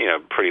bad,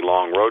 pretty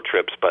long road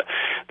trips. But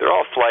they're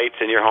all flights,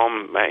 and you're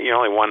home. You're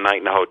only one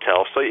night in a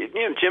hotel. So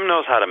Jim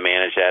knows how to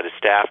manage that. His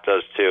staff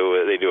does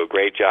too. They do a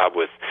great job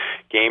with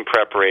game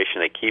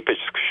preparation. They keep it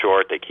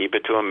short. They keep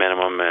it to a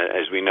minimum.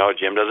 As we know,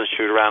 Jim doesn't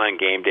shoot around on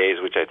game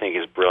days, which I think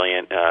is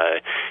brilliant.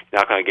 You're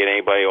not going to get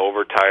anybody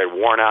overtired,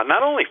 worn out,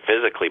 not only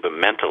physically but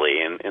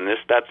mentally. And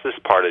that's this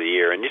part of the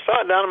year. And you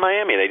saw it down in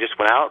Miami. They just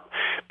went out,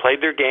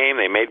 played their game.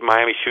 They made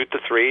Miami shoot the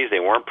threes. They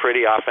weren't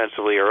pretty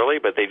offensively early,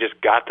 but they just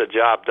got the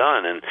job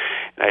done. And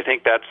I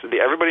think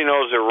everybody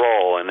knows their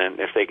role. And then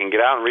if they can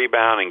get out and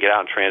rebound and get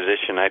out and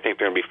transition, I think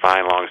they're going to be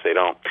fine as long as they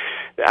don't.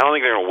 I don't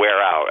think they're going to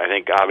wear out. I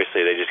think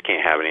obviously they just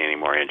can't have any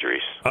more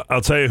injuries.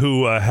 I'll tell you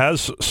who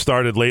has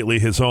started lately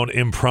his own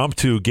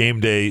impromptu game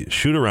day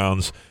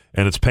shoot-arounds,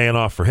 and it's paying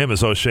off for him,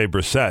 is O'Shea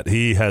Brissett.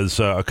 He has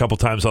a couple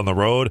times on the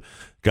road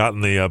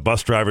gotten the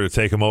bus driver to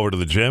take him over to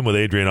the gym with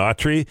Adrian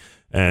Autry.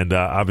 And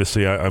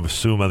obviously, I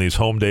assume on these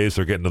home days,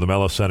 they're getting to the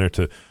Mello Center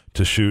to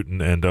shoot,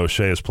 and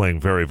O'Shea is playing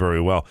very,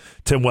 very well.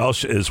 Tim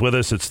Welsh is with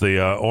us. It's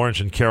the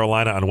Orange and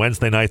Carolina on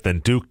Wednesday night, then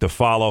Duke to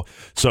follow.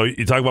 So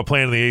you talk about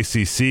playing in the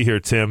ACC here,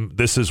 Tim.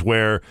 This is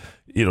where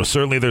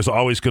certainly there's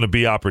always going to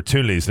be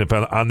opportunities. And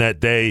if on that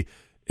day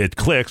it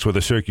clicks, where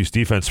the Syracuse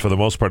defense for the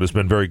most part has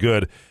been very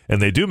good,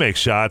 and they do make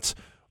shots,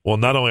 well,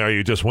 not only are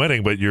you just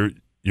winning, but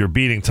you're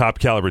beating top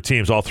caliber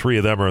teams. All three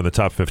of them are in the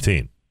top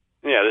 15.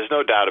 Yeah, there's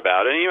no doubt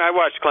about it. And, I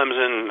watched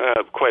Clemson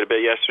quite a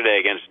bit yesterday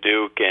against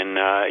Duke, and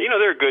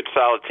they're a good,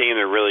 solid team.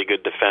 They're really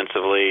good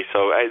defensively,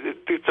 so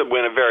it's a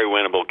very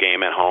winnable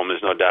game at home.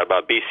 There's no doubt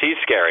about it. BC's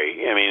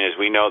scary. I mean, as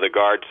we know, the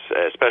guards,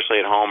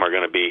 especially at home, are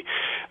going to be.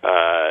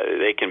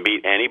 They can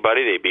beat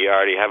anybody.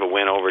 Already have a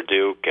win over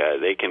Duke.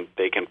 They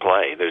can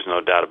play. There's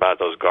no doubt about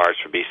those guards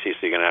for BC.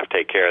 So you're going to have to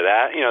take care of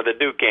that. The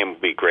Duke game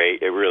will be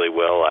great. It really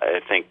will. I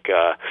think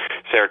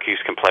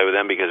Syracuse can play with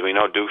them because we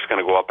know Duke's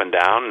going to go up and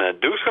down.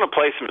 Duke's going to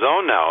play some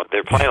zone now.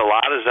 They're playing a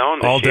lot of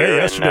zone this all day year,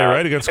 yesterday,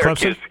 right, against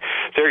Clemson.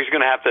 Syracuse is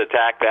going to have to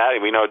attack that.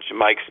 We know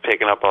Mike's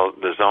picking up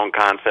the zone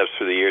concepts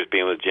through the years,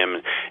 being with Jim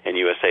and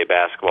USA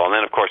basketball, and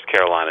then of course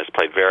Carolina's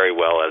played very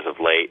well as of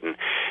late, and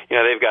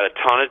they've got a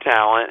ton of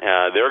talent.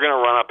 They're going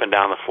to run up and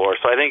down the floor,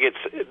 so I think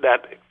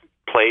that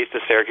plays to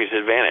Syracuse's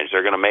advantage.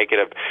 They're going to make it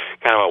a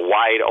kind of a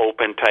wide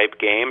open type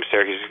game.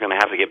 Syracuse is going to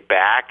have to get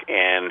back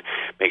and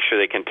make sure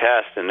they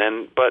contest,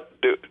 but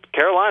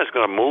Carolina's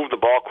going to move the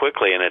ball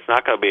quickly, and it's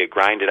not going to be a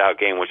grinded out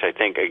game, which I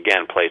think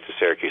again plays to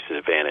Syracuse's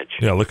advantage.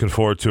 Yeah, looking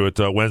forward to it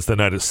Wednesday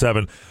night at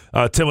 7.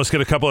 Tim, let's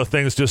get a couple of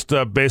things just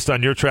based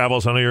on your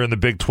travels. I know you're in the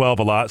Big 12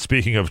 a lot.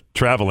 Speaking of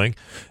traveling,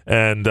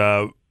 and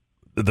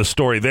the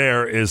story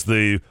there is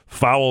the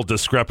foul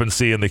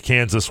discrepancy in the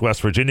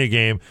Kansas-West Virginia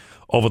game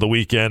over the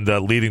weekend,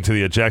 leading to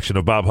the ejection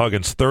of Bob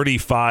Huggins,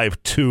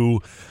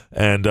 35-2.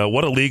 And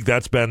what a league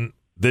that's been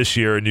this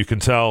year. And you can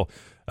tell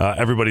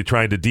everybody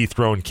trying to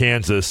dethrone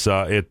Kansas,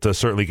 it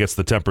certainly gets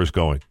the tempers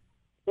going.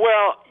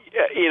 Well,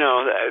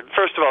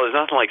 first of all, there's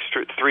nothing like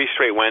 3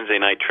 straight Wednesday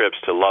night trips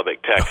to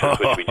Lubbock, Texas,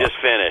 which we just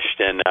finished,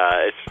 and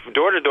it's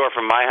door to door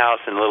from my house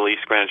in Little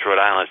East Greenwich, Rhode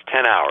Island. It's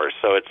 10 hours,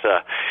 so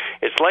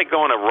it's like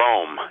going to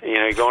Rome.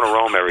 You're going to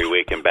Rome every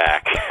week and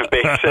back,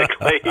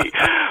 basically.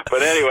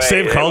 But anyway,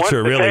 same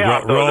culture, really.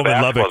 Rome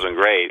and Lubbock wasn't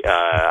great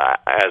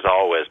as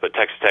always, but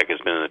Texas Tech has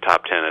been in the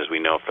top 10 as we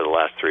know for the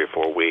last 3 or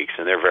 4 weeks,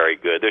 and they're very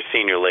good. They're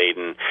senior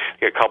laden.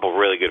 They got a couple of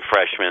really good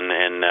freshmen,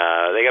 and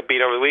they got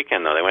beat over the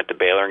weekend. Though they went to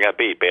Baylor and got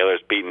beat.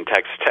 Baylor's beaten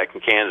Texas Tech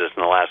and Kansas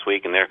in the last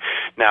week, and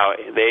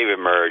they've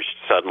emerged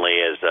suddenly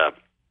as a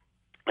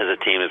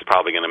team that's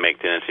probably going to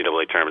make the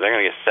NCAA tournament. They're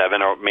going to get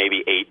 7 or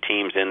maybe 8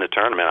 teams in the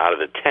tournament out of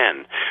the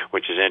 10,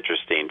 which is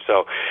interesting.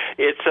 So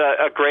it's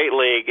a great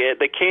league.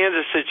 The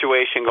Kansas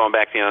situation, going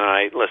back to the other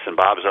night, listen,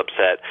 Bob's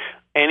upset.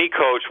 Any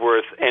coach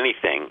worth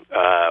anything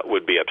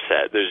would be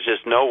upset. There's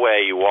just no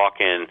way you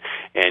walk in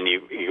and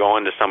you go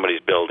into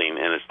somebody's building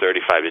and it's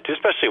 35-2,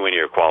 especially when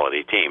you're a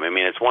quality team. I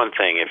mean, it's one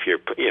thing if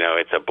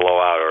it's a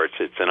blowout or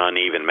it's an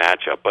uneven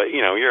matchup, but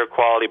you're a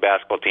quality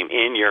basketball team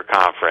in your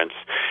conference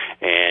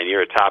and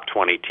you're a top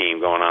 20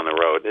 team going on the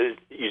road.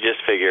 You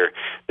just figure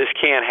this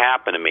can't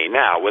happen to me.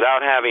 Now,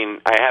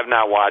 I have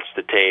not watched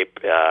the tape.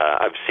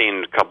 I've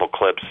seen a couple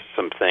clips,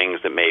 some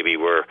things that maybe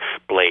were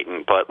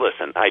blatant, but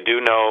listen, I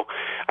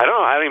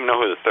don't even know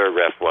who the third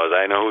ref was.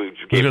 I know who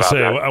gave out.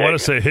 I want to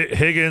say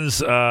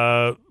Higgins,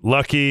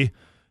 Lucky,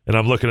 and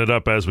I'm looking it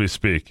up as we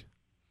speak.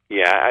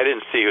 Yeah, I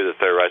didn't see who the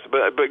third ref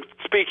was. But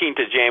speaking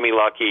to Jamie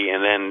Lucky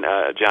and then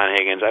John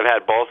Higgins, I've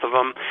had both of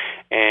them,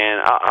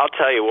 and I'll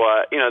tell you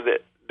what,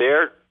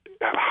 they're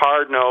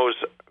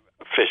hard-nosed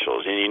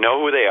officials, and you know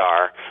who they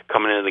are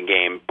coming into the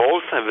game.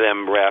 Both of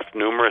them ref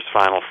numerous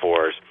Final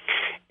Fours,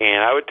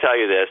 and I would tell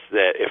you this,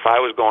 that if I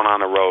was going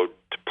on the road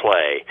to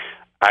play,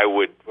 I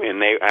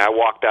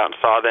walked out and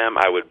saw them,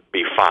 I would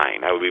be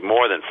fine. I would be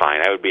more than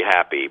fine. I would be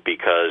happy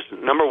because,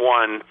 number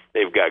one,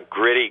 they've got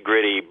gritty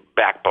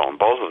backbone,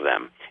 both of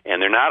them, and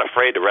they're not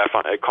afraid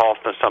to call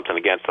something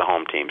against the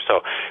home team.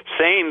 So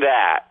saying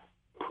that,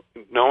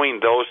 knowing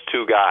those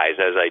two guys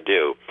as I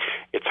do,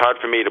 it's hard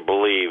for me to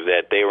believe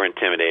that they were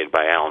intimidated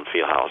by Allen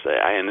Fieldhouse.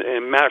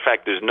 And matter of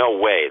fact, there's no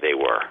way they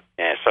were.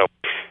 And so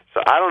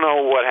I don't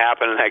know what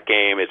happened in that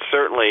game. It's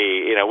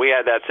certainly, we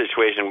had that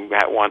situation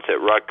once at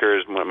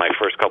Rutgers, one of my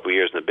first couple of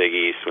years in the Big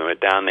East. We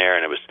went down there,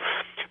 and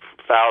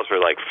fouls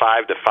were like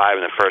 5-5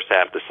 in the first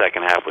half. The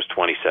second half was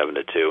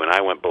 27-2, and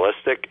I went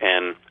ballistic.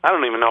 And I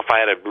don't even know if I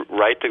had a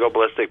right to go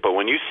ballistic, but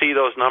when you see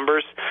those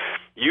numbers,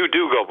 you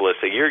do go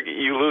ballistic.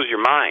 You lose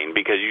your mind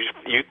because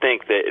you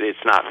think that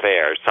it's not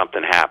fair.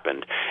 Something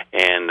happened,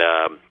 and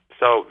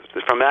so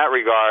from that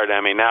regard,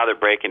 I mean, now they're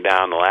breaking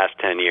down the last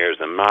 10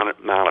 years, the amount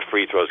of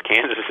free throws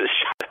Kansas has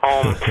shot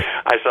home.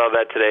 I saw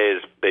that today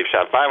is they've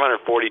shot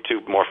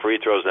 542 more free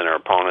throws than their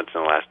opponents in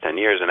the last 10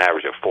 years, an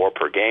average of 4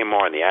 per game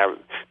more, and the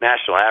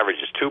national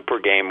average is 2 per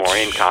game more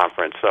in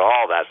conference. So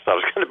all that stuff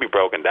is going to be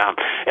broken down,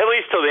 at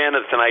least till the end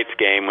of tonight's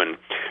game when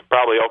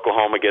probably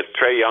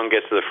Trae Young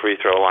gets to the free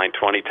throw line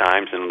 20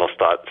 times, and they'll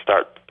stop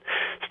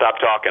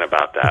talking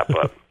about that.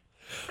 But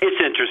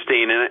it's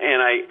interesting,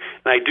 and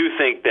I do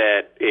think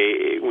that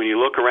when you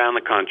look around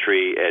the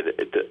country,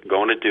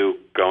 going to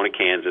Duke, going to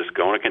Kansas,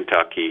 going to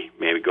Kentucky,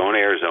 maybe going to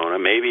Arizona,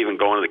 maybe even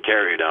going to the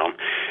Carrier Dome,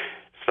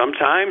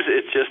 sometimes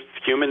it's just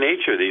human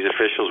nature. These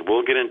officials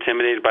will get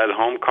intimidated by the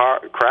home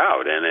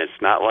crowd, and it's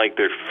not like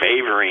they're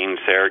favoring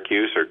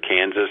Syracuse or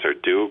Kansas or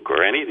Duke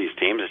or any of these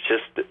teams. It's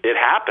just it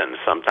happens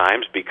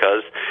sometimes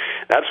because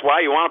that's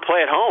why you want to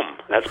play at home.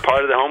 That's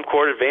part of the home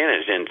court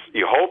advantage, and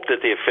you hope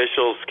that the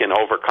officials can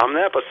overcome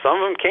that, but some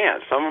of them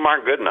can't. Some of them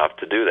aren't good enough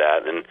to do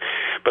that.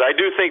 But I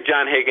do think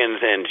John Higgins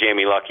and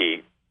Jamie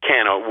Luckey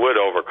would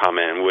overcome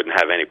it and wouldn't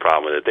have any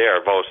problem with it. They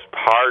are both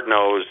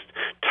hard-nosed,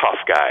 tough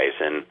guys,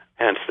 and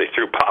hence they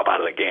threw Bob out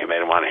of the game. They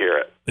didn't want to hear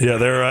it. Yeah,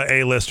 they're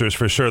A-listers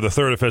for sure. The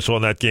third official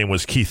in that game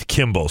was Keith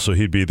Kimball, so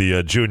he'd be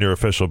the junior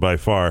official by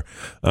far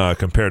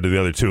compared to the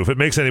other two. If it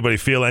makes anybody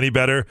feel any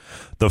better,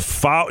 the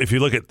foul, if you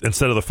look at,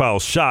 instead of the foul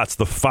shots,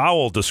 the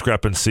foul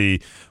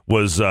discrepancy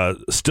was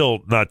still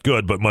not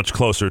good, but much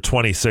closer,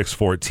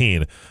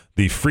 26-14.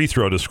 The free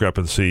throw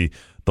discrepancy,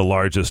 the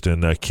largest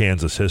in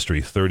Kansas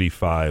history,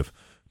 35-2.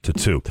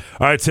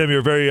 All right, Tim,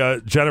 you're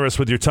very generous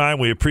with your time.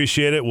 We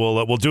appreciate it.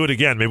 We'll do it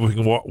again. Maybe we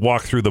can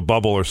walk through the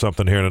bubble or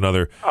something here in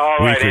another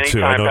week or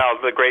two. Anytime, pal.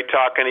 It's great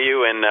talking to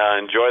you, and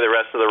enjoy the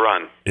rest of the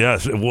run.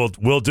 Yes,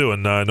 we'll do,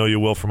 and I know you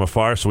will from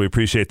afar, so we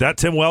appreciate that.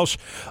 Tim Welsh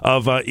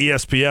of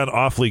ESPN,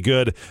 awfully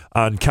good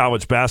on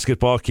college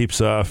basketball,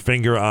 keeps a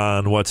finger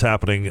on what's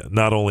happening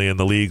not only in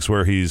the leagues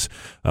where he's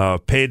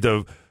paid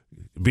to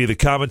be the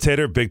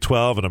commentator, Big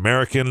 12 and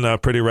American,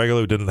 pretty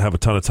regular, who didn't have a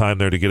ton of time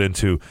there to get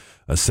into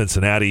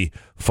Cincinnati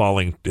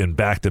falling in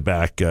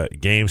back-to-back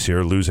games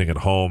here, losing at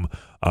home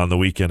on the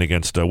weekend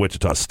against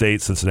Wichita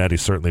State. Cincinnati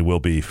certainly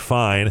will be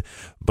fine,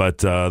 but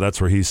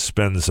that's where he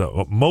spends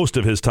most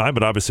of his time,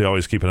 but obviously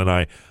always keeping an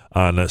eye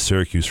on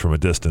Syracuse from a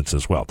distance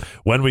as well.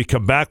 When we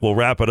come back, we'll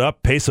wrap it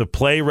up. Pace of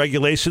play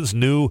regulations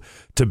new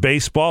to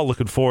baseball.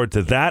 Looking forward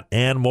to that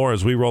and more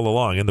as we roll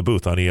along in the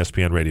booth on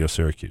ESPN Radio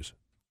Syracuse.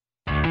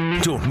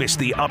 Don't miss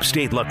the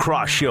Upstate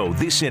Lacrosse Show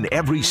this and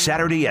every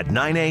Saturday at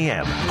 9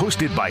 a.m.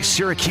 Hosted by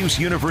Syracuse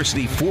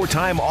University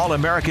four-time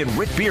All-American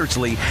Rick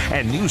Beardsley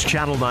and News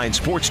Channel 9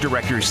 Sports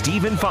Director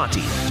Steve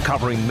Infanti.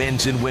 Covering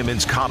men's and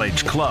women's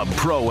college, club,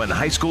 pro, and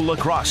high school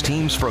lacrosse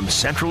teams from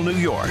Central New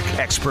York.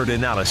 Expert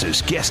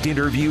analysis, guest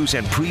interviews,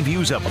 and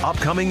previews of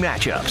upcoming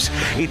matchups.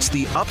 It's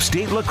the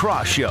Upstate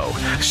Lacrosse Show.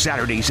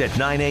 Saturdays at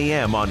 9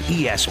 a.m. on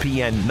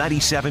ESPN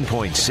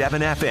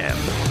 97.7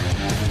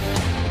 FM.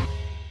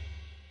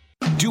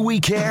 Do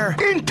we care?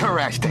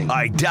 Interesting.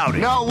 I doubt it.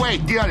 No,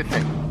 wait, the other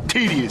thing.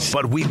 Tedious.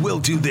 But we will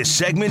do this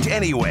segment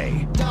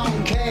anyway.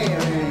 Don't care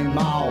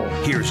anymore.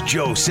 Here's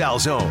Joe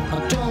Salzone.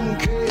 I don't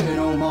care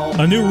no more.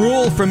 A new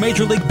rule for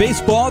Major League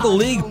Baseball, the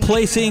league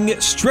placing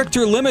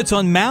stricter limits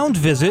on mound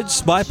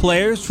visits by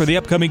players for the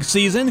upcoming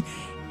season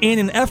in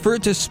an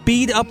effort to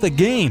speed up the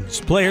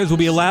games. Players will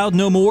be allowed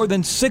no more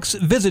than 6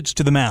 visits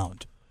to the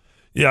mound.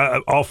 Yeah,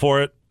 all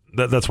for it.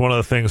 That's one of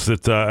the things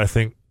that I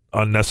think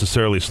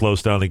unnecessarily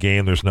slows down the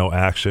game. There's no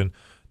action.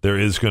 There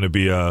is going to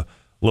be a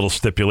little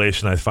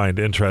stipulation I find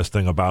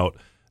interesting about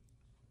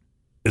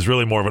is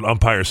really more of an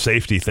umpire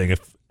safety thing.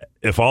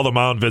 If all the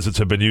mound visits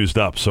have been used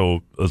up,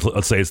 so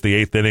let's say it's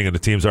the 8th inning and the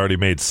team's already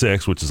made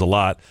 6, which is a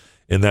lot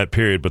in that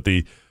period, but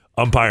the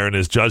umpire in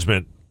his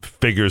judgment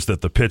figures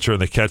that the pitcher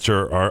and the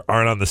catcher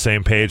aren't on the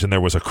same page and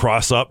there was a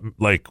cross-up,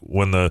 like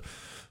when the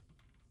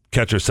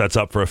catcher sets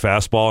up for a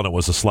fastball and it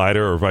was a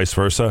slider or vice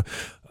versa,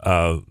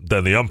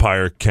 then the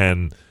umpire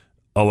can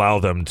allow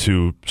them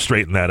to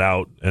straighten that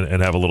out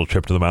and have a little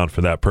trip to the mound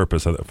for that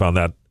purpose. I found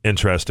that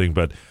interesting,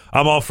 but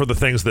I'm all for the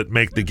things that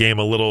make the game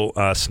a little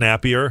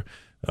snappier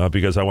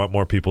because I want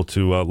more people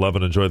to love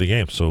and enjoy the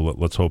game. So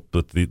let's hope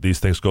that these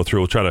things go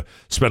through. We'll try to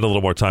spend a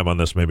little more time on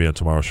this maybe on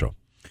tomorrow's show.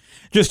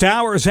 Just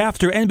hours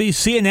after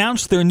NBC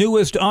announced their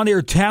newest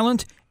on-air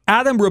talent,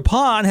 Adam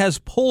Rippon has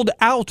pulled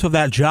out of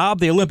that job.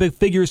 The Olympic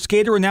figure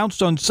skater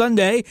announced on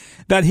Sunday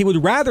that he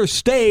would rather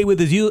stay with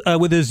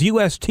his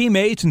U.S.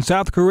 teammates in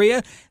South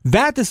Korea.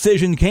 That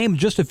decision came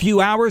just a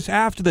few hours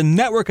after the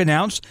network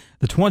announced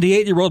the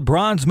 28-year-old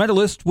bronze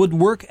medalist would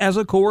work as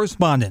a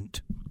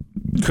correspondent.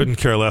 Couldn't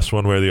care less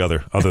one way or the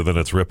other than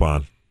it's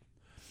Rippon.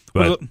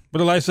 What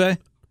did I say?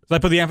 Did I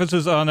put the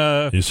emphasis on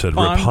You said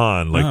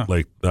Rippon,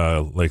 like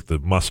the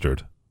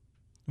mustard.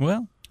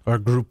 Well, or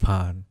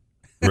Groupon.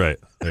 Right.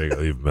 There you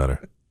go. Even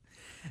better.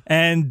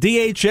 And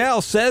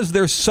DHL says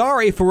they're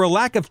sorry for a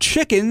lack of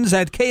chickens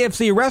at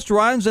KFC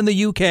restaurants in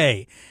the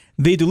UK.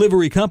 The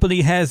delivery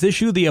company has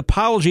issued the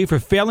apology for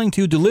failing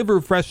to deliver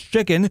fresh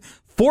chicken,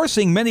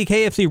 forcing many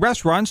KFC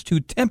restaurants to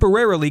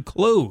temporarily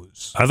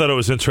close. I thought it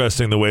was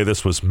interesting the way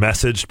this was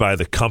messaged by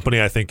the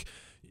company. I think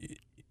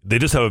they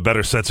just have a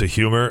better sense of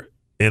humor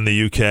in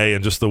the UK,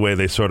 and just the way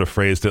they sort of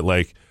phrased it,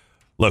 like,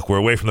 look, we're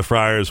away from the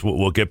fryers.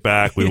 We'll get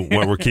back.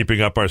 We're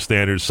keeping up our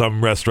standards.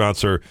 Some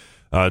restaurants are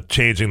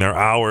changing their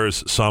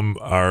hours. Some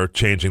are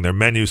changing their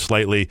menu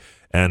slightly,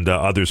 and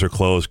others are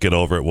closed. Get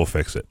over it. We'll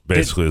fix it.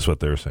 Basically, is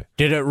what they were saying.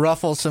 Did it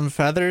ruffle some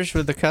feathers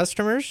with the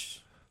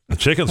customers? The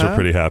chickens were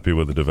pretty happy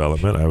with the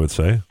development, I would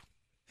say.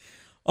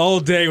 All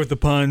day with the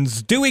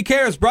puns. Do We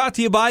Care is brought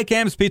to you by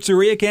Cam's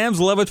Pizzeria. Cam's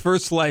love it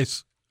first slice.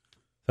 Is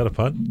that a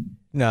pun?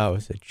 No,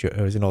 it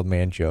was an old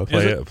man joke.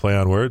 Play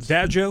on words?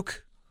 Dad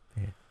joke?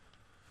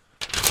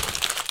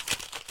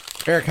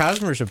 Eric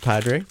Hosmer's a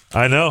Padre.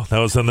 I know. That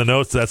was in the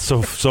notes. That's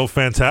so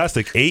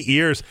fantastic. 8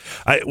 years.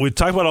 We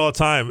talk about it all the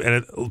time,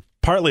 and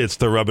partly it's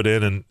to rub it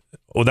in. And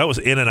that was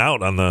in and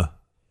out on the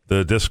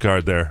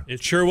discard there.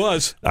 It sure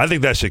was. I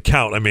think that should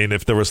count. I mean,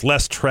 if there was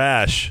less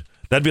trash,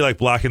 that'd be like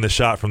blocking the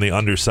shot from the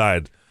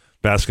underside.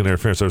 Basket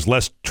interference. There was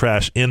less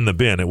trash in the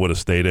bin. It would have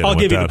stayed in. I'll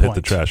give you the hit point.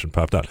 the trash and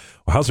popped out.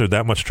 Well, how's there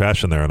that much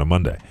trash in there on a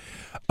Monday?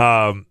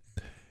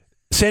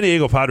 San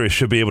Diego Padres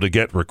should be able to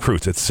get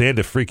recruits. It's San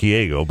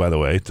Diego, by the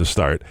way, to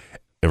start.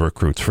 It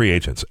recruits free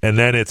agents. And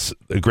then it's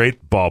a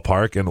great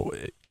ballpark.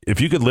 And if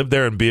you could live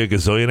there and be a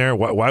gazillionaire,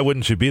 why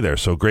wouldn't you be there?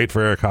 So great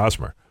for Eric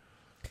Hosmer.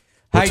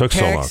 High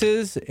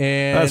taxes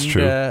and That's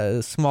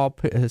true. Small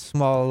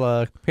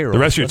payroll. The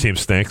rest of your team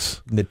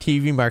stinks. The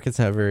TV market's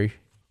not very...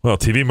 Well,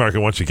 TV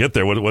market, once you get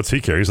there, what's he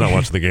care? He's not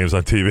watching the games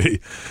on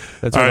TV.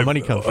 That's where the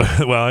money comes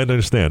from. Well, I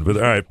understand. But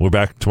all right, we're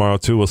back tomorrow,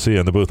 too. We'll see you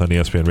in the booth on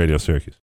ESPN Radio Syracuse.